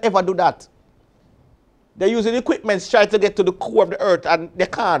think they'll ever do that. They're using equipment trying to get to the core of the earth, and they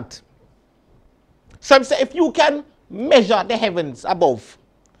can't. So I'm saying, if you can measure the heavens above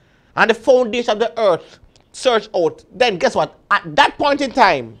and the foundation of the earth search out, then guess what? At that point in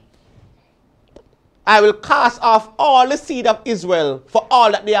time, I will cast off all the seed of Israel for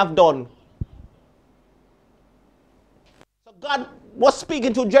all that they have done. So God was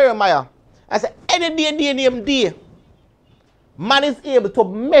speaking to Jeremiah. I said, any day, man is able to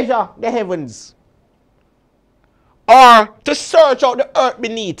measure the heavens or to search out the earth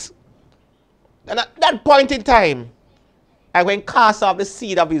beneath. And at that point in time, I went cast off the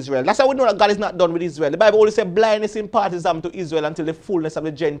seed of Israel. That's how we know that God is not done with Israel. The Bible only says blindness in part is to Israel until the fullness of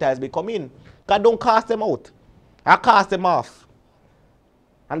the Gentiles be come in. God don't cast them out. I cast them off.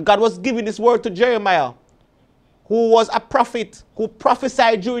 And God was giving this word to Jeremiah, who was a prophet, who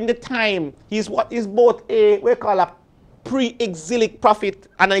prophesied during the time. He's both a pre-exilic prophet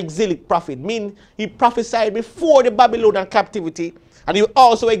and an exilic prophet. Meaning he prophesied before the Babylonian captivity, and he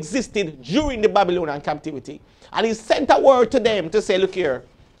also existed during the Babylonian captivity. And he sent a word to them to say, look here,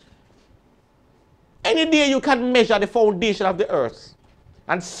 any day you can measure the foundation of the earth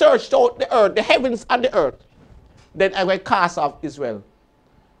and search out the earth, the heavens and the earth, then I will cast off Israel.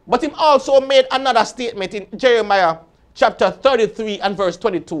 But he also made another statement in Jeremiah chapter 33 and verse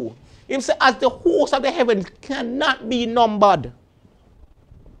 22. He said, as the hosts of the heavens cannot be numbered.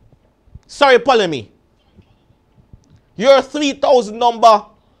 Sorry, Ptolemy. Your 3,000 number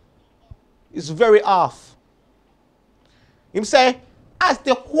is very off. He said, as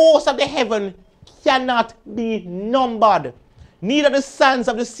the hosts of the heaven cannot be numbered, neither the sands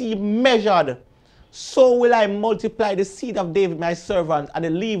of the sea measured, so will I multiply the seed of David my servant and the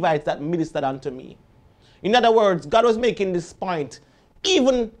Levites that ministered unto me. In other words, God was making this point,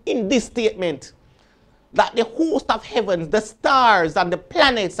 even in this statement, that the host of heavens, the stars and the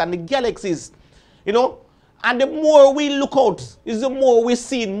planets and the galaxies, and the more we look out, is the more we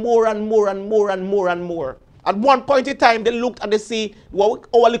see more and more and more and more and more. At one point in time, they looked and they see our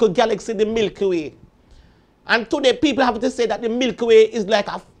little galaxy, the Milky Way. And today, people have to say that the Milky Way is like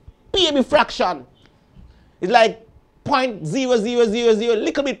a baby fraction. It's like 0.0000,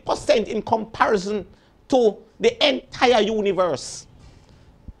 little bit percent in comparison to the entire universe.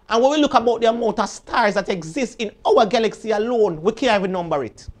 And when we look about the amount of stars that exist in our galaxy alone, we can't even number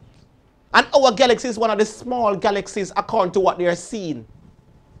it. And our galaxy is one of the small galaxies according to what they are seeing.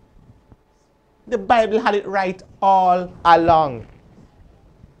 The Bible had it right all along.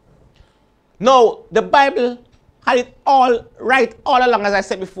 No, the Bible had it all right all along, as I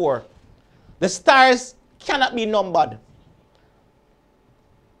said before. The stars cannot be numbered.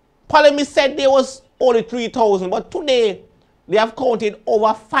 Ptolemy said there was only 3,000, but today they have counted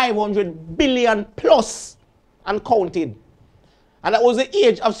over 500 billion plus and counted. And that was the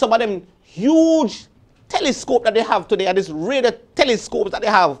age of some of them huge telescopes that they have today, and these radar telescopes that they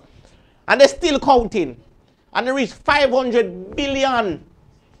have. And they're still counting. And they reach 500 billion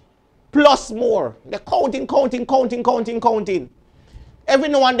plus more. They're counting. Every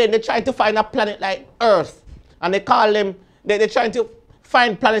now and then they try to find a planet like Earth. And they call them, they're trying to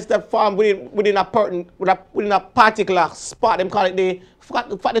find planets that form within a particular spot. They call it, I forgot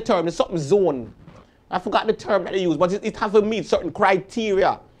the term, it's something zone. I forgot the term that they use, but it has to meet certain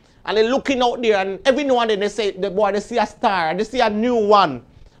criteria. And they're looking out there, and every now and then they say, they see a star, and they see a new one,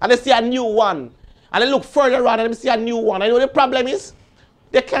 and they see a new one. And they look further on, and they see a new one. And you know the problem is?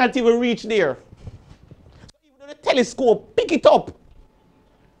 They can't even reach there. So even though the telescope pick it up,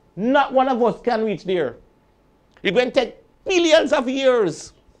 not one of us can reach there. It's going to take billions of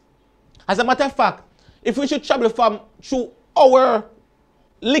years. As a matter of fact, if we should travel through our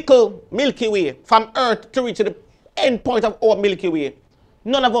little Milky Way, from Earth to reach the end point of our Milky Way,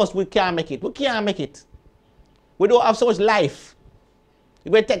 none of us, we can't make it. We can't make it. We don't have so much life.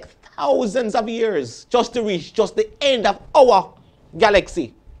 It will take thousands of years just to reach just the end of our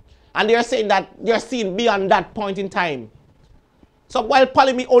galaxy. And they're saying that they're seeing beyond that point in time. So while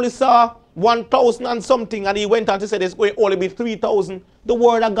Ptolemy only saw 1,000 and something, and he went on to say there's going to only be 3,000, the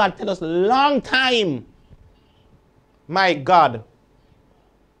word of God tells us long time. My God.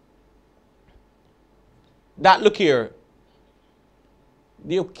 That, look here,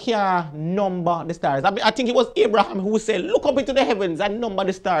 you can't number the stars. I think it was Abraham who said, look up into the heavens and number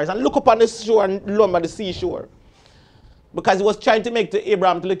the stars, and look up on the shore and number the seashore. Because he was trying to make to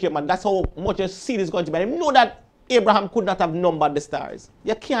Abraham to look here, man, that's how much a seed is going to be. And you know that Abraham could not have numbered the stars.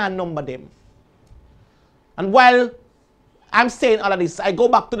 You can't number them. And while I'm saying all of this, I go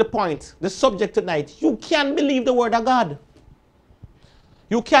back to the point, the subject tonight. You can't believe the word of God.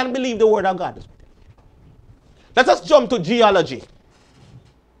 You can't believe the word of God. Let us jump to geology,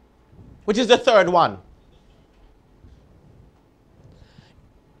 which is the third one.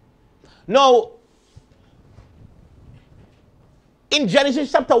 Now, in Genesis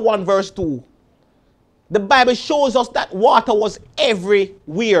chapter 1 verse 2, the Bible shows us that water was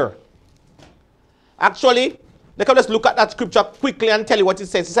everywhere. Actually, let us look at that scripture quickly and tell you what it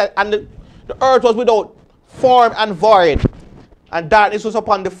says. It said, and the earth was without form and void, and darkness was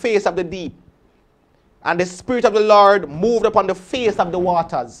upon the face of the deep. And the Spirit of the Lord moved upon the face of the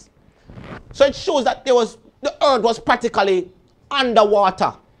waters. So it shows that the earth was practically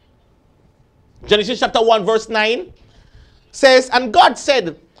underwater. Genesis chapter 1 verse 9 says, and God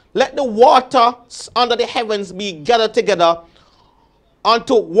said, let the waters under the heavens be gathered together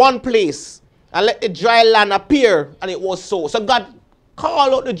unto one place, and let the dry land appear. And it was so. So God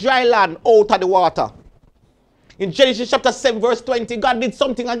called out the dry land out of the water. In Genesis chapter 7 verse 20, God did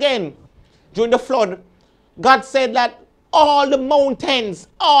something again. During the flood, God said that all the mountains,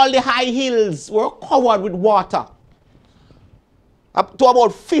 all the high hills were covered with water. Up to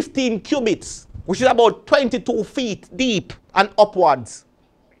about 15 cubits, which is about 22 feet deep and upwards.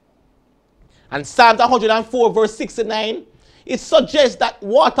 And Psalms 104 verse 69, it suggests that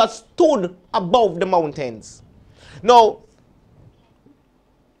water stood above the mountains. Now,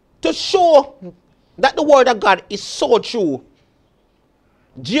 to show that the word of God is so true,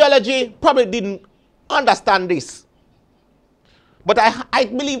 geology probably didn't understand this. But I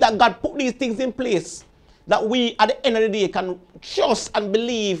believe that God put these things in place that we, at the end of the day, can trust and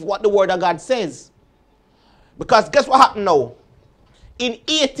believe what the word of God says. Because guess what happened now? In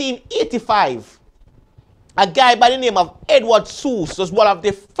 1885, a guy by the name of Edward Seuss was one of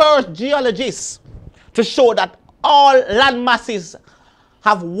the first geologists to show that all land masses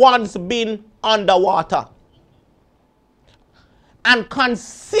have once been underwater. And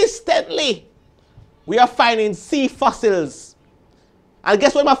consistently, we are finding sea fossils. And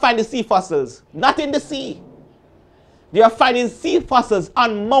guess where we find the sea fossils? Not in the sea. They are finding sea fossils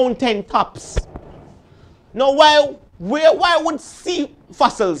on mountain tops. Now, why would sea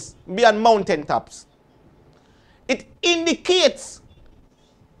fossils be on mountain tops? It indicates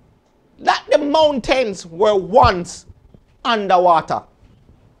that the mountains were once underwater.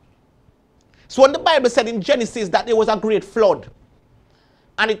 So when the Bible said in Genesis that there was a great flood,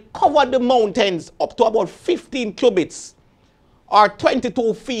 and it covered the mountains up to about 15 cubits or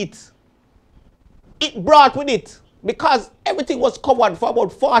 22 feet. It brought with it, because everything was covered for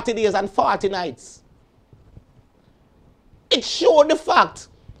about 40 days and 40 nights. It showed the fact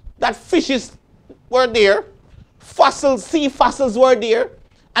that fishes were there, fossils, sea fossils were there,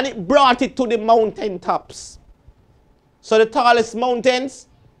 and it brought it to the mountain tops. So the tallest mountains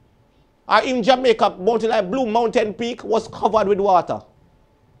are in Jamaica, mountain like Blue Mountain Peak was covered with water.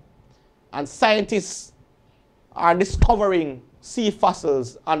 And scientists are discovering sea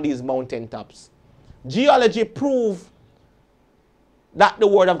fossils on these mountain tops. Geology proved that the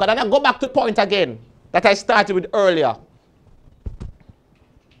word of God. And I go back to the point again that I started with earlier.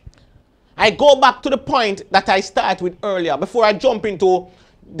 I go back to the point that I started with earlier before I jump into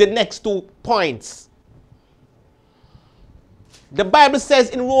the next 2 points. The Bible says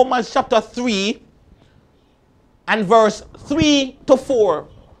in Romans chapter 3 and verse 3 to 4,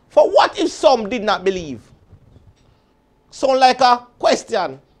 for what if some did not believe? Sound like a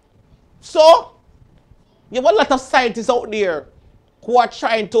question. So, you have a lot of scientists out there who are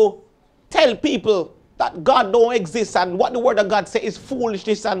trying to tell people that God don't exist and what the word of God says is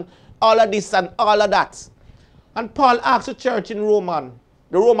foolishness and all of this and all of that. And Paul asked the church in the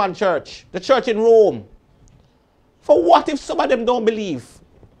Roman church, the church in Rome, for what if some of them don't believe?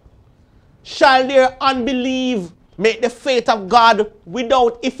 Shall their unbelief make the faith of God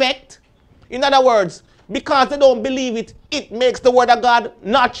without effect? In other words, because they don't believe it, it makes the word of God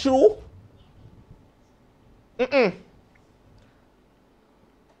not true?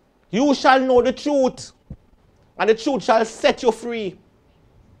 You shall know the truth, and the truth shall set you free.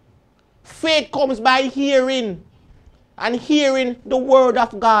 Faith comes by hearing, and hearing the word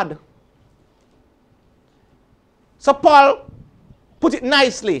of God. So Paul put it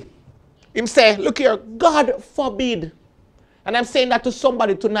nicely. He say, look here, God forbid. And I'm saying that to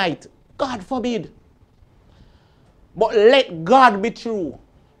somebody tonight. God forbid. But let God be true.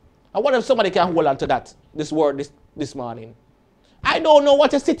 I wonder if somebody can hold on to that, this word this morning. I don't know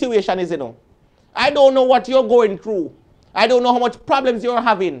what your situation is, you know. I don't know what you're going through. I don't know how much problems you're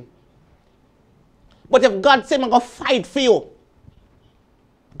having. But if God says I'm going to fight for you,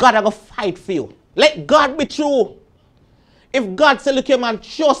 God I'm going to fight for you. Let God be true. If God says, look here, man,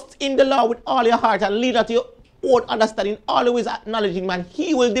 trust in the Lord with all your heart and lean to your own understanding, always acknowledging, man,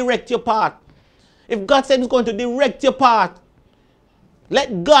 He will direct your path. If God says He's going to direct your path,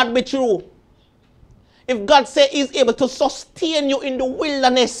 let God be true. If God says He's able to sustain you in the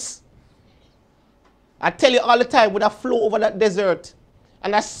wilderness, I tell you all the time, when I flew over that desert,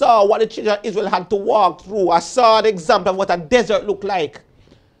 and I saw what the children of Israel had to walk through, I saw the example of what a desert looked like.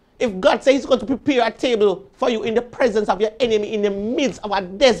 If God says He's going to prepare a table for you in the presence of your enemy in the midst of a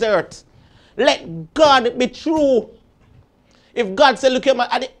desert, let God be true. If God says, look,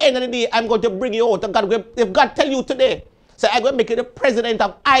 at the end of the day, I'm going to bring you out. If God tell you today, say, I'm going to make you the president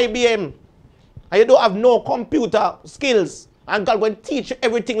of IBM, and you don't have no computer skills, and God will teach you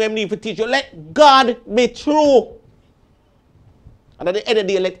everything we need to teach you, let God be true. And at the end of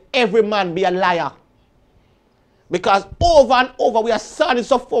the day, let every man be a liar. Because over and over we have seen it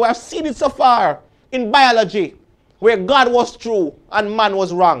so far in biology, where God was true and man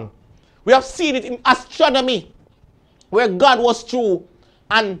was wrong. We have seen it in astronomy, where God was true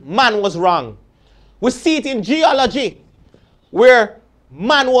and man was wrong. We see it in geology, where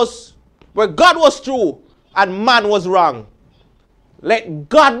God was true and man was wrong. Let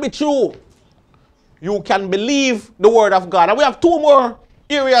God be true. You can believe the word of God. And we have 2 more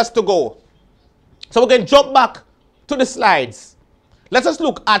areas to go. So we can jump back to the slides. Let us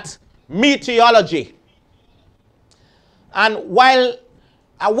look at meteorology. And while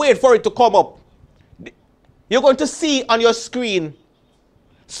I wait for it to come up, you're going to see on your screen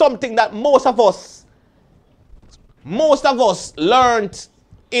something that most of us learned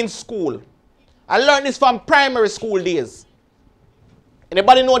in school. I learned this from primary school days.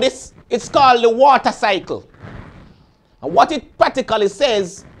 Anybody know this? It's called the water cycle. And what it practically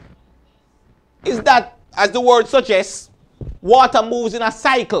says is that, as the word suggests, water moves in a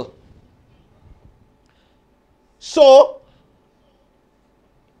cycle. So,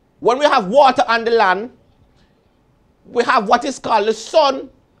 when we have water on the land, we have what is called the sun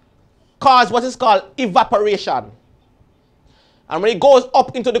cause what is called evaporation. And when it goes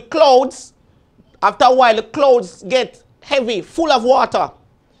up into the clouds, after a while the clouds get heavy, full of water.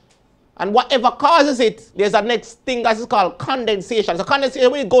 And whatever causes it, there's a next thing that is called condensation. So condensation,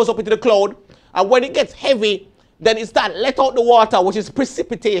 when it goes up into the cloud, and when it gets heavy, then it starts let out the water, which is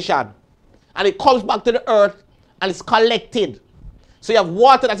precipitation. And it comes back to the earth, and it's collected. So you have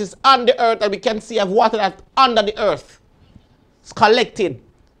water that is on the earth, and we can see you have water that's under the earth. It's collected.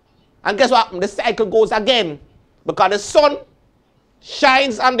 And guess what? The cycle goes again. Because the sun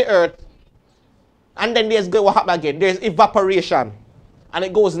shines on the earth. And then there's what happen again? There's evaporation. And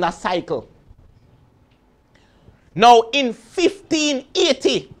it goes in a cycle. Now in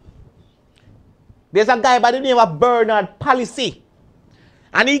 1580, there's a guy by the name of Bernard Palissy.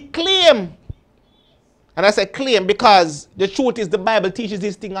 And he claimed, and I say claim because the truth is the Bible teaches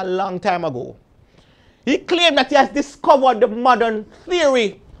this thing a long time ago. He claimed that he has discovered the modern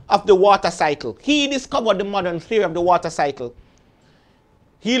theory of the water cycle. He discovered the modern theory of the water cycle.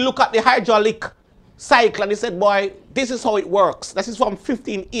 He looked at the hydraulic cycle and he said, boy, this is how it works. This is from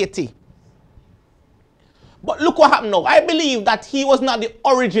 1580. But look what happened now. I believe that he was not the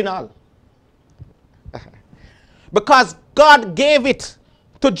original. Because God gave it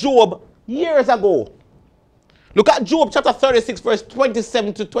to Job years ago. Look at Job chapter 36 verse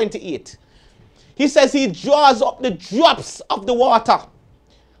 27 to 28. He says he draws up the drops of the water,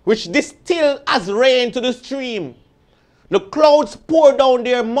 which distill as rain to the stream. The clouds pour down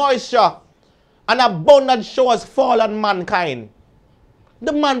their moisture, and abundant showers fall on mankind.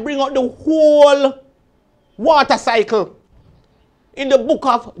 The man bring out the whole water cycle in the book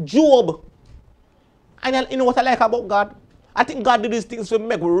of Job. And you know what I like about God? I think God did these things to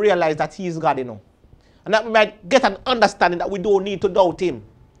make we realize that he is God, you know. And that we might get an understanding that we don't need to doubt him.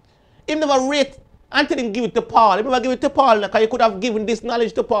 He never rate until he give it to Paul. He never give it to Paul because he could have given this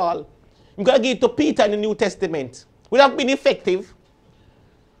knowledge to Paul. He could have given it to Peter in the New Testament. Would have been effective.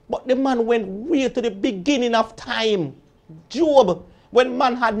 But the man went way to the beginning of time. Job, when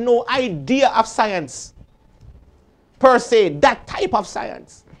man had no idea of science. Per se, that type of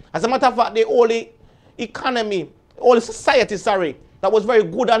science. As a matter of fact, the only economy, all society, that was very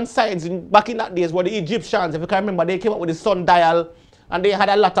good on science back in that days were the Egyptians. If you can remember, they came up with the sundial and they had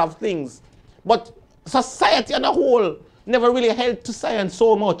a lot of things. But society as a whole never really held to science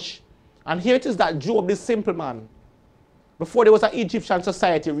so much. And here it is that Job, this simple man, before there was an Egyptian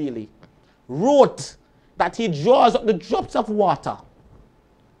society really, wrote that he draws up the drops of water,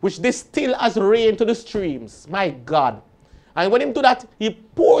 which distill as rain to the streams. My God. And when he do that, he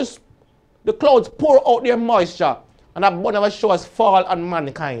pours, the clouds pour out their moisture, and abundant showers fall on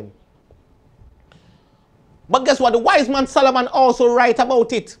mankind. But guess what? The wise man Solomon also write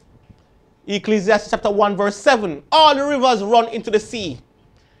about it. Ecclesiastes chapter 1 verse 7. All the rivers run into the sea.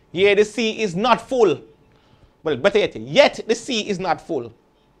 Yea, the sea is not full. Well, better yet the sea is not full.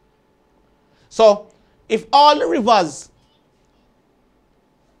 So, if all the rivers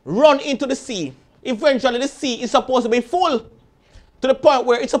run into the sea, eventually the sea is supposed to be full to the point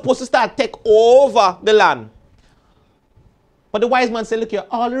where it's supposed to start take over the land. But the wise man said, look here,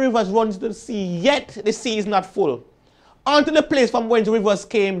 all the rivers run into the sea, yet the sea is not full. Unto the place from whence the rivers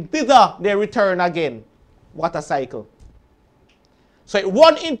came, thither they return again. What a cycle. So it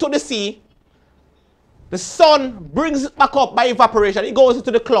runs into the sea, the sun brings it back up by evaporation, it goes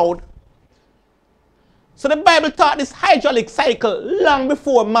into the cloud. So the Bible taught this hydraulic cycle long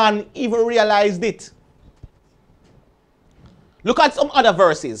before man even realized it. Look at some other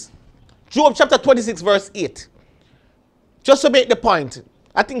verses. Job chapter 26 verse 8. Just to make the point.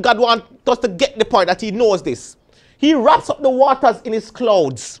 I think God wants us to get the point that he knows this. He wraps up the waters in his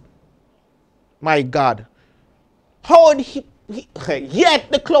clouds. My God. How would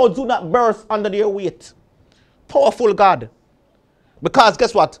yet the clouds do not burst under their weight. Powerful God. Because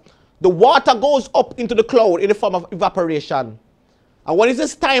guess what? The water goes up into the cloud in the form of evaporation. And when it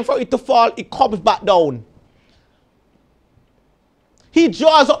is time for it to fall, it comes back down. He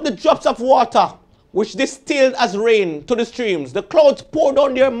draws up the drops of water, which distilled as rain to the streams. The clouds pour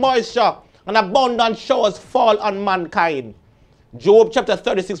down their moisture, and abundant showers fall on mankind. Job chapter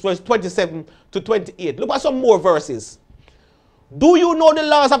 36 verse 27 to 28. Look at some more verses. Do you know the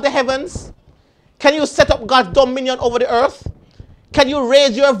laws of the heavens? Can you set up God's dominion over the earth? Can you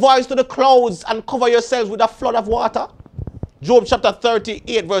raise your voice to the clouds and cover yourselves with a flood of water? Job chapter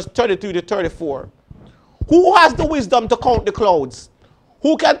 38 verse 32 to 34. Who has the wisdom to count the clouds?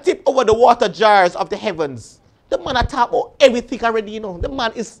 Who can tip over the water jars of the heavens? The man I talk about everything already, you know. The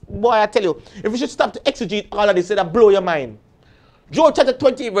man is, boy, I tell you, if you should stop to exegete all of this, it'll blow your mind. Job chapter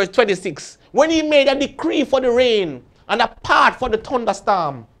 20 verse 26. When he made a decree for the rain and a part for the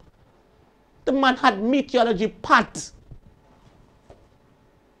thunderstorm, the man had meteorology pat.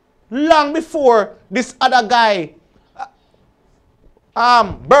 Long before this other guy,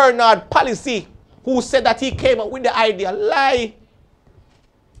 Bernard Palissy, who said that he came up with the idea, lie.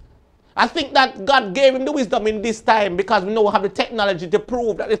 I think that God gave him the wisdom in this time because we now have the technology to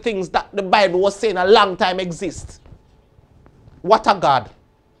prove that the things that the Bible was saying a long time exist. What a God.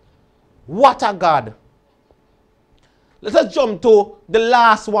 What a God. Let us jump to the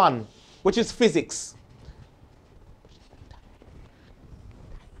last one. which is physics.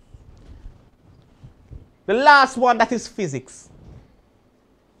 The last one, that is physics.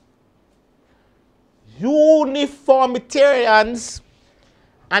 Uniformitarians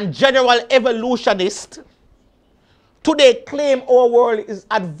and general evolutionists today claim our world is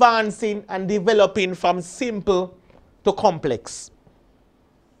advancing and developing from simple to complex.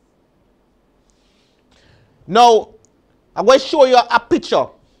 Now, I'm going to show you a picture.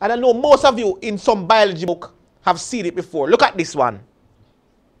 And I know most of you in some biology book have seen it before. Look at this one.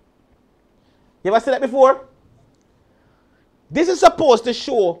 You ever seen that before? This is supposed to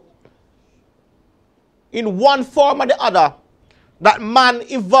show in one form or the other that man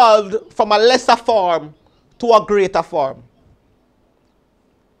evolved from a lesser form to a greater form.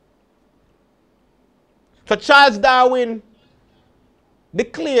 So Charles Darwin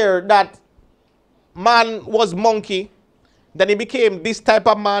declared that man was monkey, then he became this type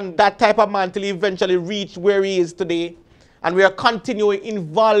of man, that type of man, till he eventually reached where he is today. And we are continuing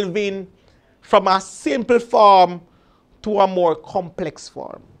evolving from a simple form to a more complex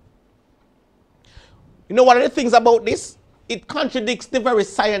form. You know, one of the things about this, it contradicts the very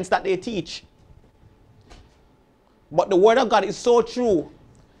science that they teach. But the Word of God is so true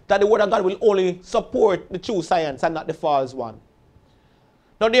that the Word of God will only support the true science and not the false one.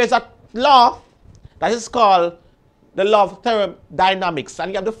 Now, there's a law that is called the law of thermodynamics.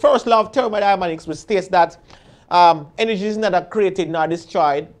 And you have the first law of thermodynamics, which states that energy is neither created nor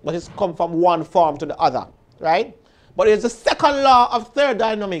destroyed, but it's come from one form to the other, right? But there's the second law of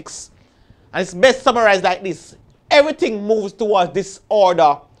thermodynamics, and it's best summarized like this. Everything moves towards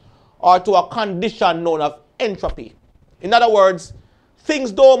disorder or to a condition known as entropy. In other words,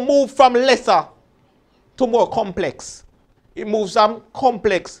 things don't move from lesser to more complex. It moves from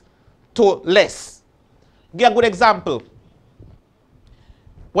complex to less. Give a good example.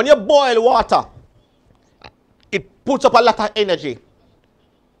 When you boil water, it puts up a lot of energy.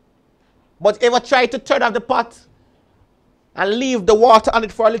 But ever try to turn off the pot and leave the water on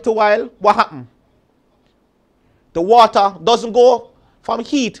it for a little while? What happens? The water doesn't go from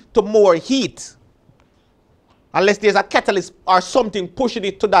heat to more heat unless there's a catalyst or something pushing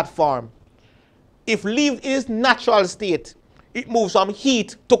it to that form. If left in its natural state, it moves from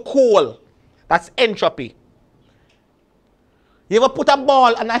heat to cold. That's entropy. You ever put a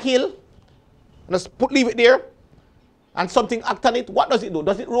ball on a hill and just leave it there and something act on it? What does it do?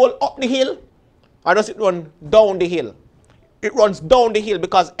 Does it roll up the hill or does it run down the hill? It runs down the hill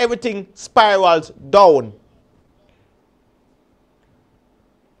because everything spirals down.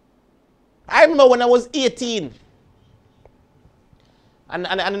 I remember when I was 18, and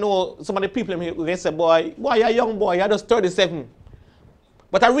I know some of the people in here, they say, boy, you're a young boy, you're just 37.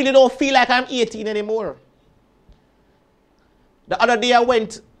 But I really don't feel like I'm 18 anymore. The other day I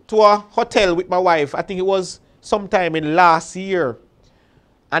went to a hotel with my wife. I think it was sometime in last year.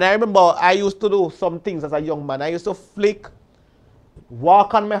 And I remember I used to do some things as a young man. I used to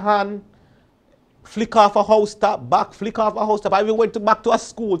walk on my hand, flick off a house top, back, flick off a house top. I even went back to a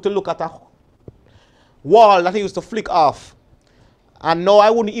school to look at a wall that I used to flick off. And now I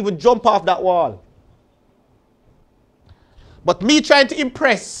wouldn't even jump off that wall. But me trying to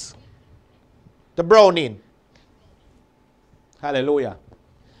impress the Browning, hallelujah,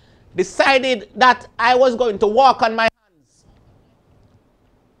 decided that I was going to walk on my hands.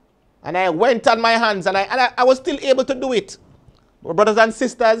 And I went on my hands and I was still able to do it. But brothers and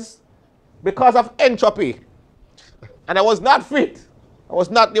sisters, because of entropy, and I was not fit. There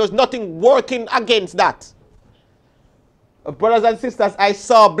was nothing working against that. Brothers and sisters, I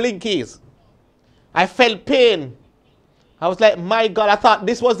saw blinkies. I felt pain. I was like, my God, I thought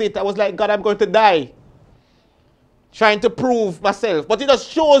this was it. I was like, God, I'm going to die. Trying to prove myself. But it just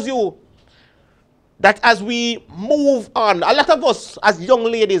shows you that as we move on, a lot of us as young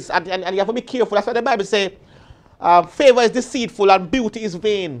ladies, and you have to be careful. That's what the Bible says, favor is deceitful and beauty is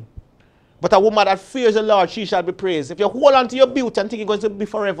vain. But a woman that fears the Lord, she shall be praised. If you hold on to your beauty and think it's going to be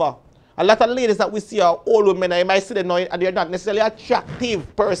forever, a lot of ladies that we see are old women, and you might see them now, and they're not necessarily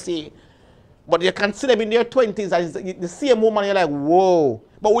attractive per se. But you can see them in their 20s, and the same woman, you're like, whoa.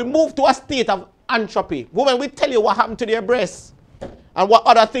 But we move to a state of entropy. Women will tell you what happened to their breasts and what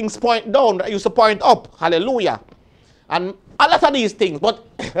other things point down that used to point up. Hallelujah. And a lot of these things. But,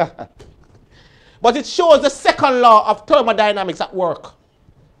 but it shows the second law of thermodynamics at work.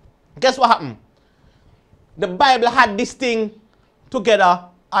 Guess what happened? The Bible had this thing together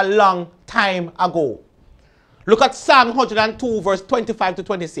a long time ago. Look at Psalm 102, verse 25 to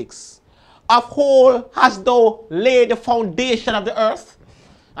 26. Of whole hast thou laid the foundation of the earth,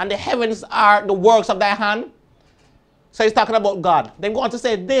 and the heavens are the works of thy hand. So he's talking about God. Then go on to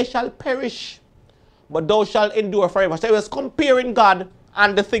say, they shall perish, but thou shalt endure forever. So he was comparing God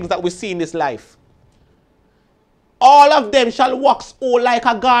and the things that we see in this life. All of them shall wax old like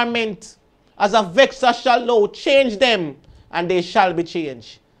a garment, as a vexer shall know, change them, and they shall be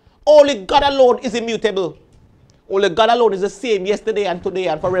changed. Only God alone is immutable. Only God alone is the same yesterday and today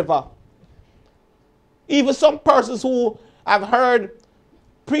and forever. Even some persons who have heard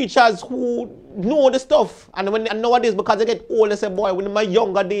preachers who know the stuff, and when nowadays, because they get old, they say, boy, when in my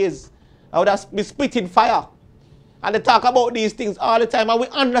younger days, I would have been spitting fire. And they talk about these things all the time, and we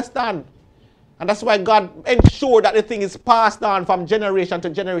understand. And that's why God ensured that the thing is passed on from generation to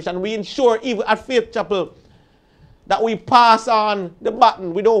generation. We ensure, even at Faith Chapel, that we pass on the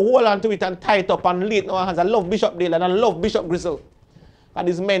baton. We don't hold on to it and tie it up and lay it in our hands. I love Bishop Dale and I love Bishop Grisel. And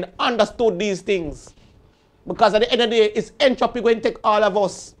these men understood these things. Because at the end of the day, it's entropy going to take all of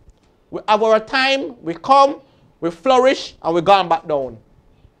us. We have our time, we come, we flourish, and we're gone back down.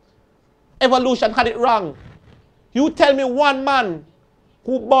 Evolution had it wrong. You tell me one man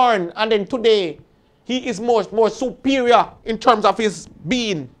who born and then today, he is more superior in terms of his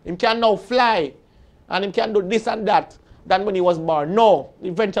being. He can now fly, and he can do this and that than when he was born. No,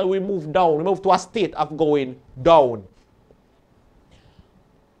 eventually we move down. We move to a state of going down.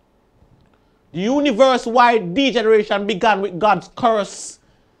 The universe-wide degeneration began with God's curse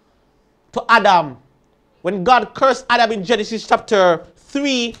to Adam. When God cursed Adam in Genesis chapter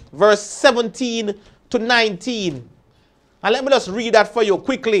 3, verse 17 to 19. And let me just read that for you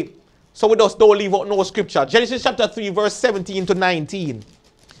quickly, so we just don't leave out no scripture. Genesis chapter 3, verse 17 to 19.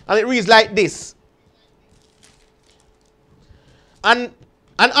 And it reads like this. And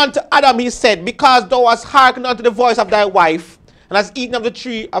unto Adam he said, because thou hast hearkened unto the voice of thy wife, and hast eaten of the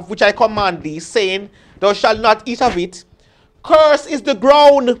tree of which I command thee, saying, thou shalt not eat of it, cursed is the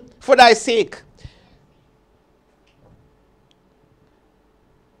ground for thy sake.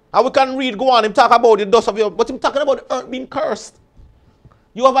 And we can read, go on, him talk about the dust of your, but him talking about the earth being cursed.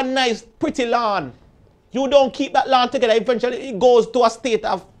 You have a nice, pretty lawn. You don't keep that lawn together, eventually it goes to a state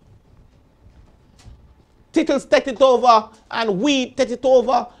of tittles take it over, and weed take it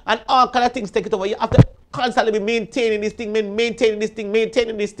over, and all kind of things take it over. You have to constantly be maintaining this thing, maintaining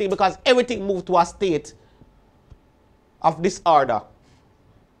this thing, because everything moved to a state of disorder.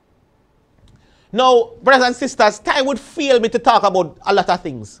 Now, brothers and sisters, time would fail me to talk about a lot of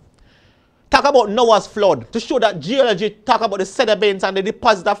things. Talk about Noah's flood, to show that geology, talk about the sediments and the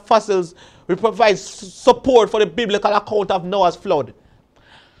deposit of fossils, will provide support for the biblical account of Noah's flood.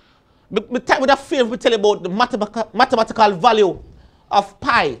 But time would have failed me to tell you about the mathematical value of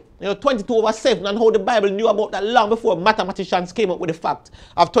pi, 22/7, and how the Bible knew about that long before mathematicians came up with the fact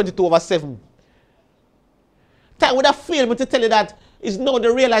of 22/7. Time would have failed me to tell you that it's now they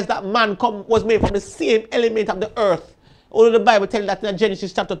realize that man was made from the same element of the earth. Although the Bible tells that in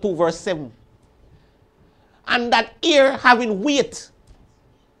Genesis chapter 2, verse 7. And that air having weight.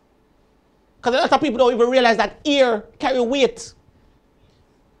 Because a lot of people don't even realize that air carry weight.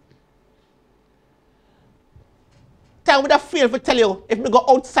 Time would have failed to tell you, if we go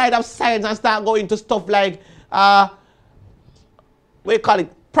outside of science and start going to stuff like, what do you call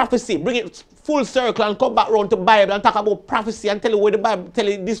it, prophecy, bring it full circle and come back around to the Bible and talk about prophecy and tell you where the Bible tell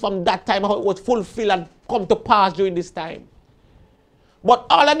you this from that time, how it was fulfilled and come to pass during this time. But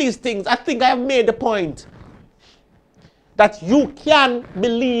all of these things, I think I have made the point that you can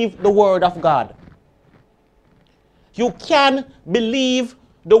believe the word of God. You can believe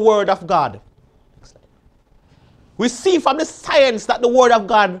the word of God. We see from the science that the word of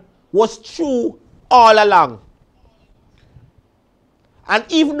God was true all along. And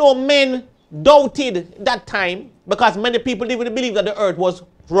even though men doubted that time, because many people didn't even believe that the earth was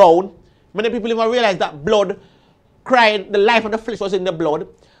round, many people even realized that blood cried, the life of the flesh was in the blood.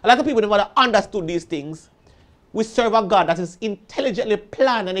 A lot of people never understood these things. We serve a God that is intelligently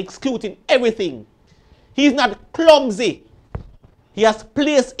planned and executing everything. He is not clumsy. He has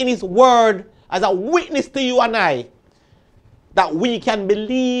placed in his word as a witness to you and I that we can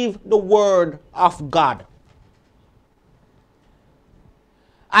believe the word of God.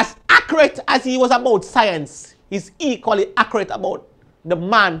 As accurate as he was about science, he's equally accurate about the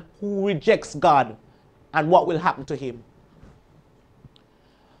man who rejects God and what will happen to him.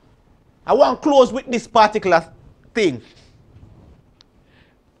 I want to close with this particular thing.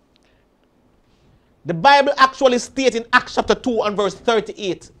 The Bible actually states in Acts chapter 2 and verse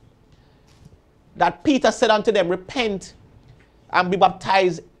 38 that Peter said unto them, repent and be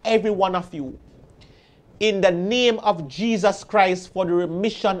baptized every one of you in the name of Jesus Christ for the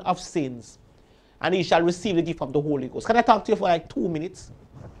remission of sins, and ye shall receive the gift of the Holy Ghost. Can I talk to you for like 2 minutes?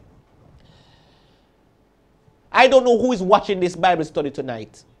 I don't know who is watching this Bible study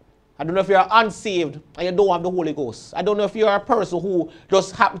tonight. I don't know if you're unsaved and you don't have the Holy Ghost. I don't know if you're a person who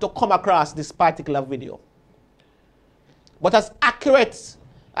just happened to come across this particular video. But as accurate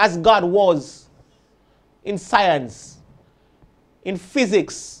as God was in science, in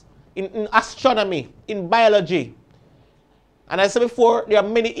physics, in astronomy, in biology, and I said before, there are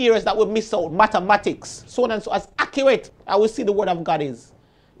many areas that we miss out, mathematics, so on and so. As accurate as we see the Word of God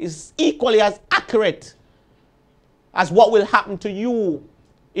is equally as accurate as what will happen to you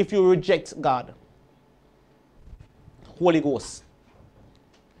if you reject God. Holy Ghost.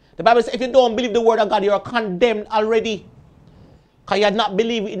 The Bible says if you don't believe the Word of God, you are condemned already. Because you had not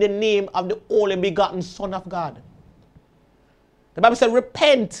believed in the name of the only begotten Son of God. The Bible says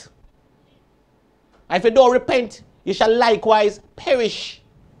repent. And if you don't repent, you shall likewise perish.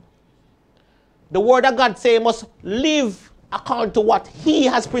 The Word of God says you must live according to what He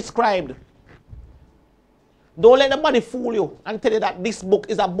has prescribed. Don't let nobody fool you and tell you that this book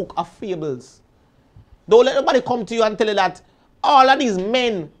is a book of fables. Don't let nobody come to you and tell you that all of these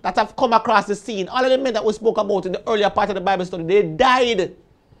men that have come across the scene, all of the men that we spoke about in the earlier part of the Bible study, they died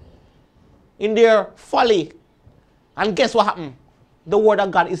in their folly. And guess what happened? The Word of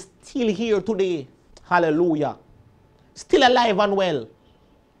God is still here today. Hallelujah. Still alive and well.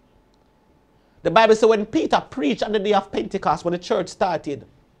 The Bible says when Peter preached on the day of Pentecost, when the church started,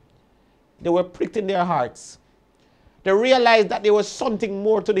 they were pricked in their hearts. They realized that there was something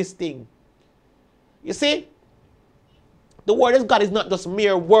more to this thing. You see, the Word of God is not just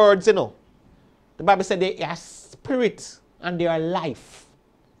mere words, you know. The Bible said they are spirit and they are life.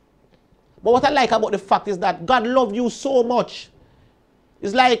 But what I like about the fact is that God loved you so much.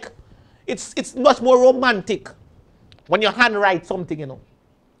 It's like, it's much more romantic when you handwrite something, you know.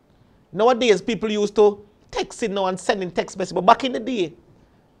 Nowadays, people used to text now and sending text messages. But back in the day,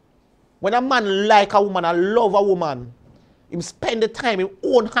 when a man like a woman, and love a woman, he spend the time in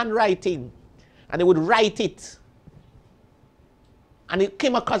own handwriting and he would write it. And it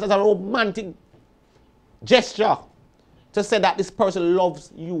came across as a romantic gesture to say that this person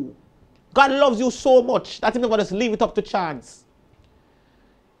loves you. God loves you so much that He never just leave it up to chance.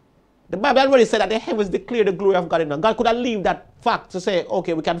 The Bible already said that the heavens declare the glory of God. God could have left that fact to say,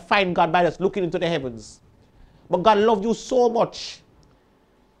 okay, we can find God by just looking into the heavens. But God loved you so much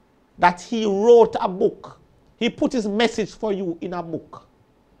that He wrote a book. He put His message for you in a book.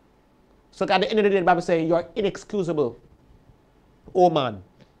 So at the end of the day, the Bible says, you are inexcusable. Oh man.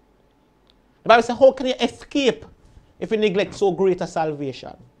 The Bible says, how can you escape if you neglect so great a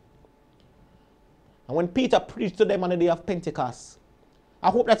salvation? And when Peter preached to them on the day of Pentecost, I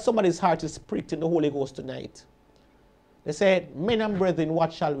hope that somebody's heart is pricked in the Holy Ghost tonight. They said, men and brethren,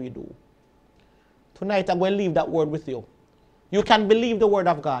 what shall we do? Tonight I'm going to leave that word with you. You can believe the Word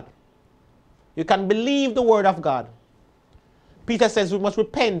of God. You can believe the Word of God. Peter says we must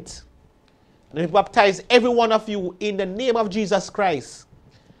repent and baptize every one of you in the name of Jesus Christ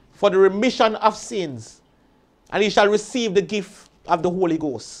for the remission of sins, and ye shall receive the gift of the Holy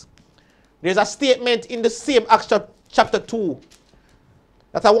Ghost. There's a statement in the same Acts chapter 2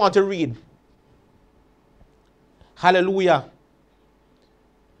 that I want to read. Hallelujah.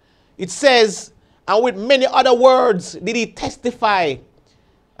 It says, and with many other words did he testify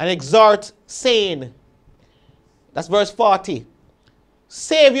and exhort, saying, that's verse 40,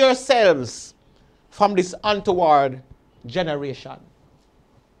 save yourselves from this untoward generation.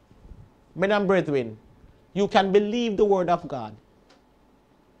 Men and brethren, you can believe the Word of God.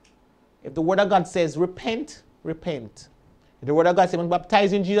 If the Word of God says repent, repent. If the Word of God says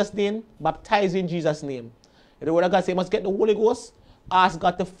baptize in Jesus' name, baptize in Jesus' name. If the Word of God says you must get the Holy Ghost, ask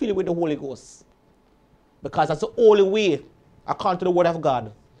God to fill you with the Holy Ghost. Because that's the only way, according to the Word of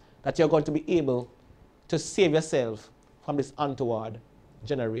God, that you're going to be able to save yourself from this untoward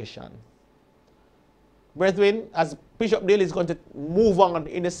generation. Brethren, as Bishop Dale is going to move on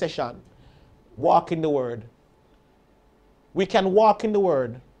in the session, walk in the Word. We can walk in the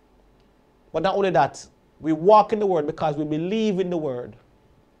Word. But not only that, we walk in the Word because we believe in the Word.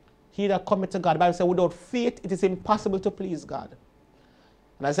 He that cometh to God, the Bible says, without faith it is impossible to please God.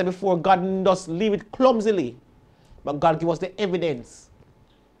 And I said before, God does leave it clumsily, but God gives us the evidence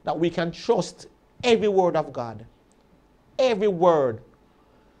that we can trust every word of God. Every word.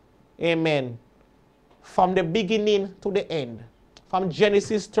 Amen. From the beginning to the end, from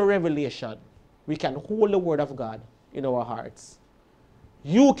Genesis to Revelation, we can hold the Word of God in our hearts.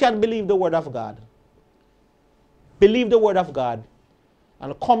 You can believe the Word of God. Believe the Word of God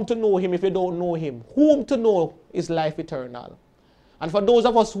and come to know Him if you don't know Him. Whom to know is life eternal. And for those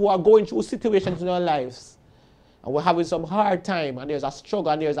of us who are going through situations in our lives and we're having some hard time and there's a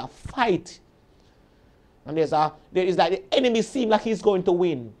struggle and there's a fight And there is like the enemy seems like he's going to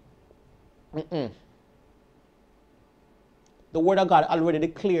win. The word of God already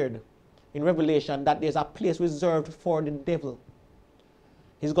declared in Revelation that there's a place reserved for the devil.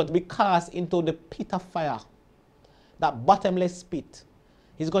 He's going to be cast into the pit of fire, that bottomless pit.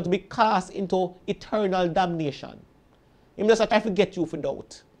 He's going to be cast into eternal damnation. He just try to get you for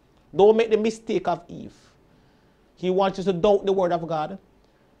doubt. Don't make the mistake of Eve. He wants you to doubt the word of God.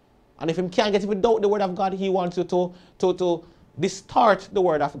 And if he can't get you to doubt the word of God, he wants you to distort the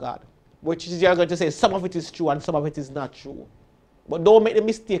word of God. Which is, you're going to say some of it is true and some of it is not true. But don't make the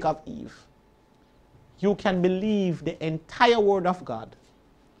mistake of Eve. You can believe the entire word of God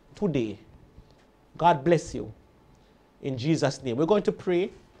today. God bless you. In Jesus' name. We're going to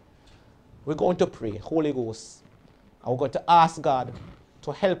pray. We're going to pray, Holy Ghost. And we're going to ask God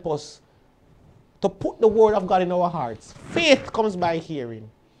to help us to put the word of God in our hearts. Faith comes by hearing.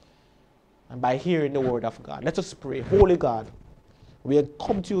 And by hearing the word of God. Let us pray. Holy God, we have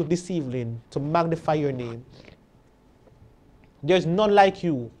come to you this evening to magnify your name. There's none like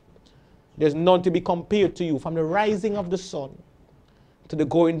you. There's none to be compared to you from the rising of the sun to the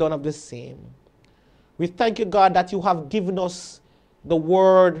going down of the same. We thank you, God, that you have given us the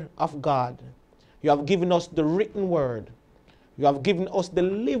word of God. You have given us the written word. You have given us the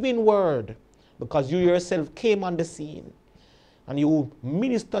living word because you yourself came on the scene and you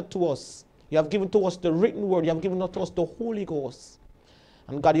ministered to us. You have given to us the written word. You have given to us the Holy Ghost.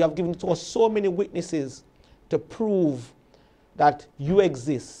 And God, you have given to us so many witnesses to prove that you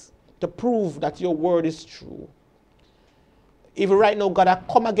exist, to prove that your word is true. Even right now, God, I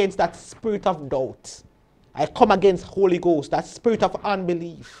come against that spirit of doubt. I come against Holy Ghost, that spirit of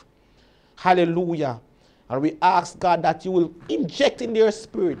unbelief. Hallelujah. And we ask, God, that you will inject in their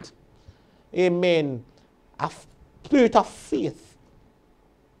spirit, amen, a spirit of faith.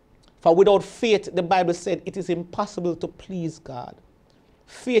 For without faith, the Bible said, it is impossible to please God.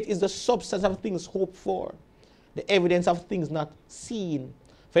 Faith is the substance of things hoped for, the evidence of things not seen.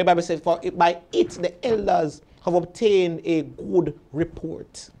 For the Bible says, for by it the elders have obtained a good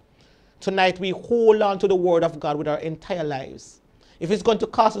report. Tonight we hold on to the word of God with our entire lives. If it's going to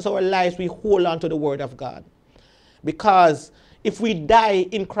cost us our lives, we hold on to the word of God. Because if we die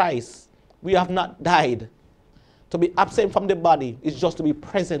in Christ, we have not died. To be absent from the body is just to be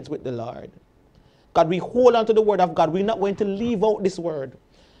present with the Lord. God, we hold on to the word of God. We're not going to leave out this word.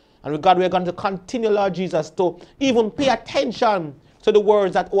 And God, we're going to continue, Lord Jesus, to even pay attention to the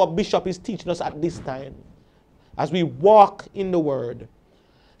words that our bishop is teaching us at this time. As we walk in the word.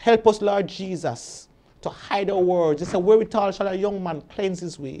 Help us, Lord Jesus, to hide our words. It's a wherewithal shall a young man cleanse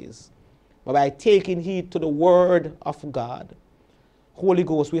his ways. But by taking heed to the word of God. Holy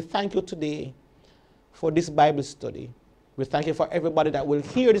Ghost, we thank you today for this Bible study. We thank you for everybody that will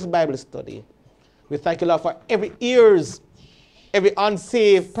hear this Bible study. We thank you, Lord, for every ears, every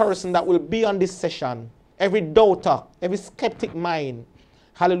unsaved person that will be on this session, every doubter, every skeptic mind,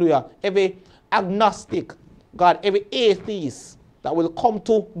 hallelujah, every agnostic, God, every atheist that will come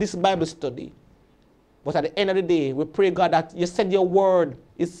to this Bible study. But at the end of the day, we pray, God, that you said your word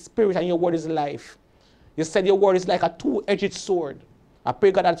is spirit and your word is life. You said your word is like a two-edged sword. I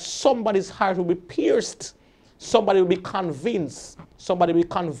pray, God, that somebody's heart will be pierced. Somebody will be convinced. Somebody will be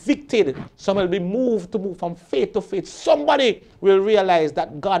convicted. Somebody will be moved to move from faith to faith. Somebody will realize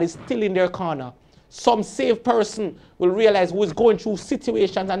that God is still in their corner. Some saved person will realize who is going through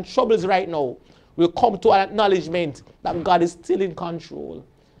situations and troubles right now will come to an acknowledgement that God is still in control.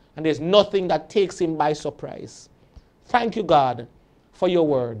 And there's nothing that takes him by surprise. Thank you, God, for your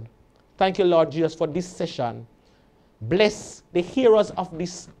word. Thank you, Lord Jesus, for this session. Bless the hearers of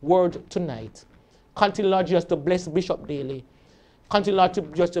this word tonight. Continue, Lord Jesus, to bless Bishop Daly. Continue, Lord,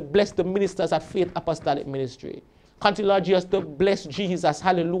 to bless the ministers at Faith Apostolic Ministry. Continue, Lord Jesus, to bless Jesus,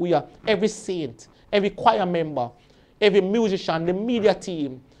 hallelujah, every saint, every choir member, every musician, the media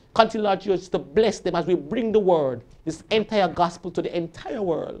team. Continue, Lord Jesus, to bless them as we bring the word, this entire gospel to the entire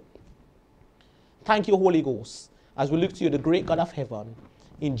world. Thank you, Holy Ghost, as we look to you, the great God of heaven.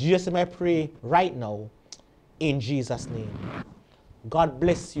 In Jesus' name I pray right now. In Jesus' name. God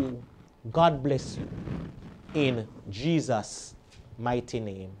bless you. God bless you. In Jesus' mighty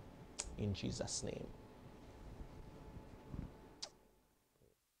name. In Jesus' name.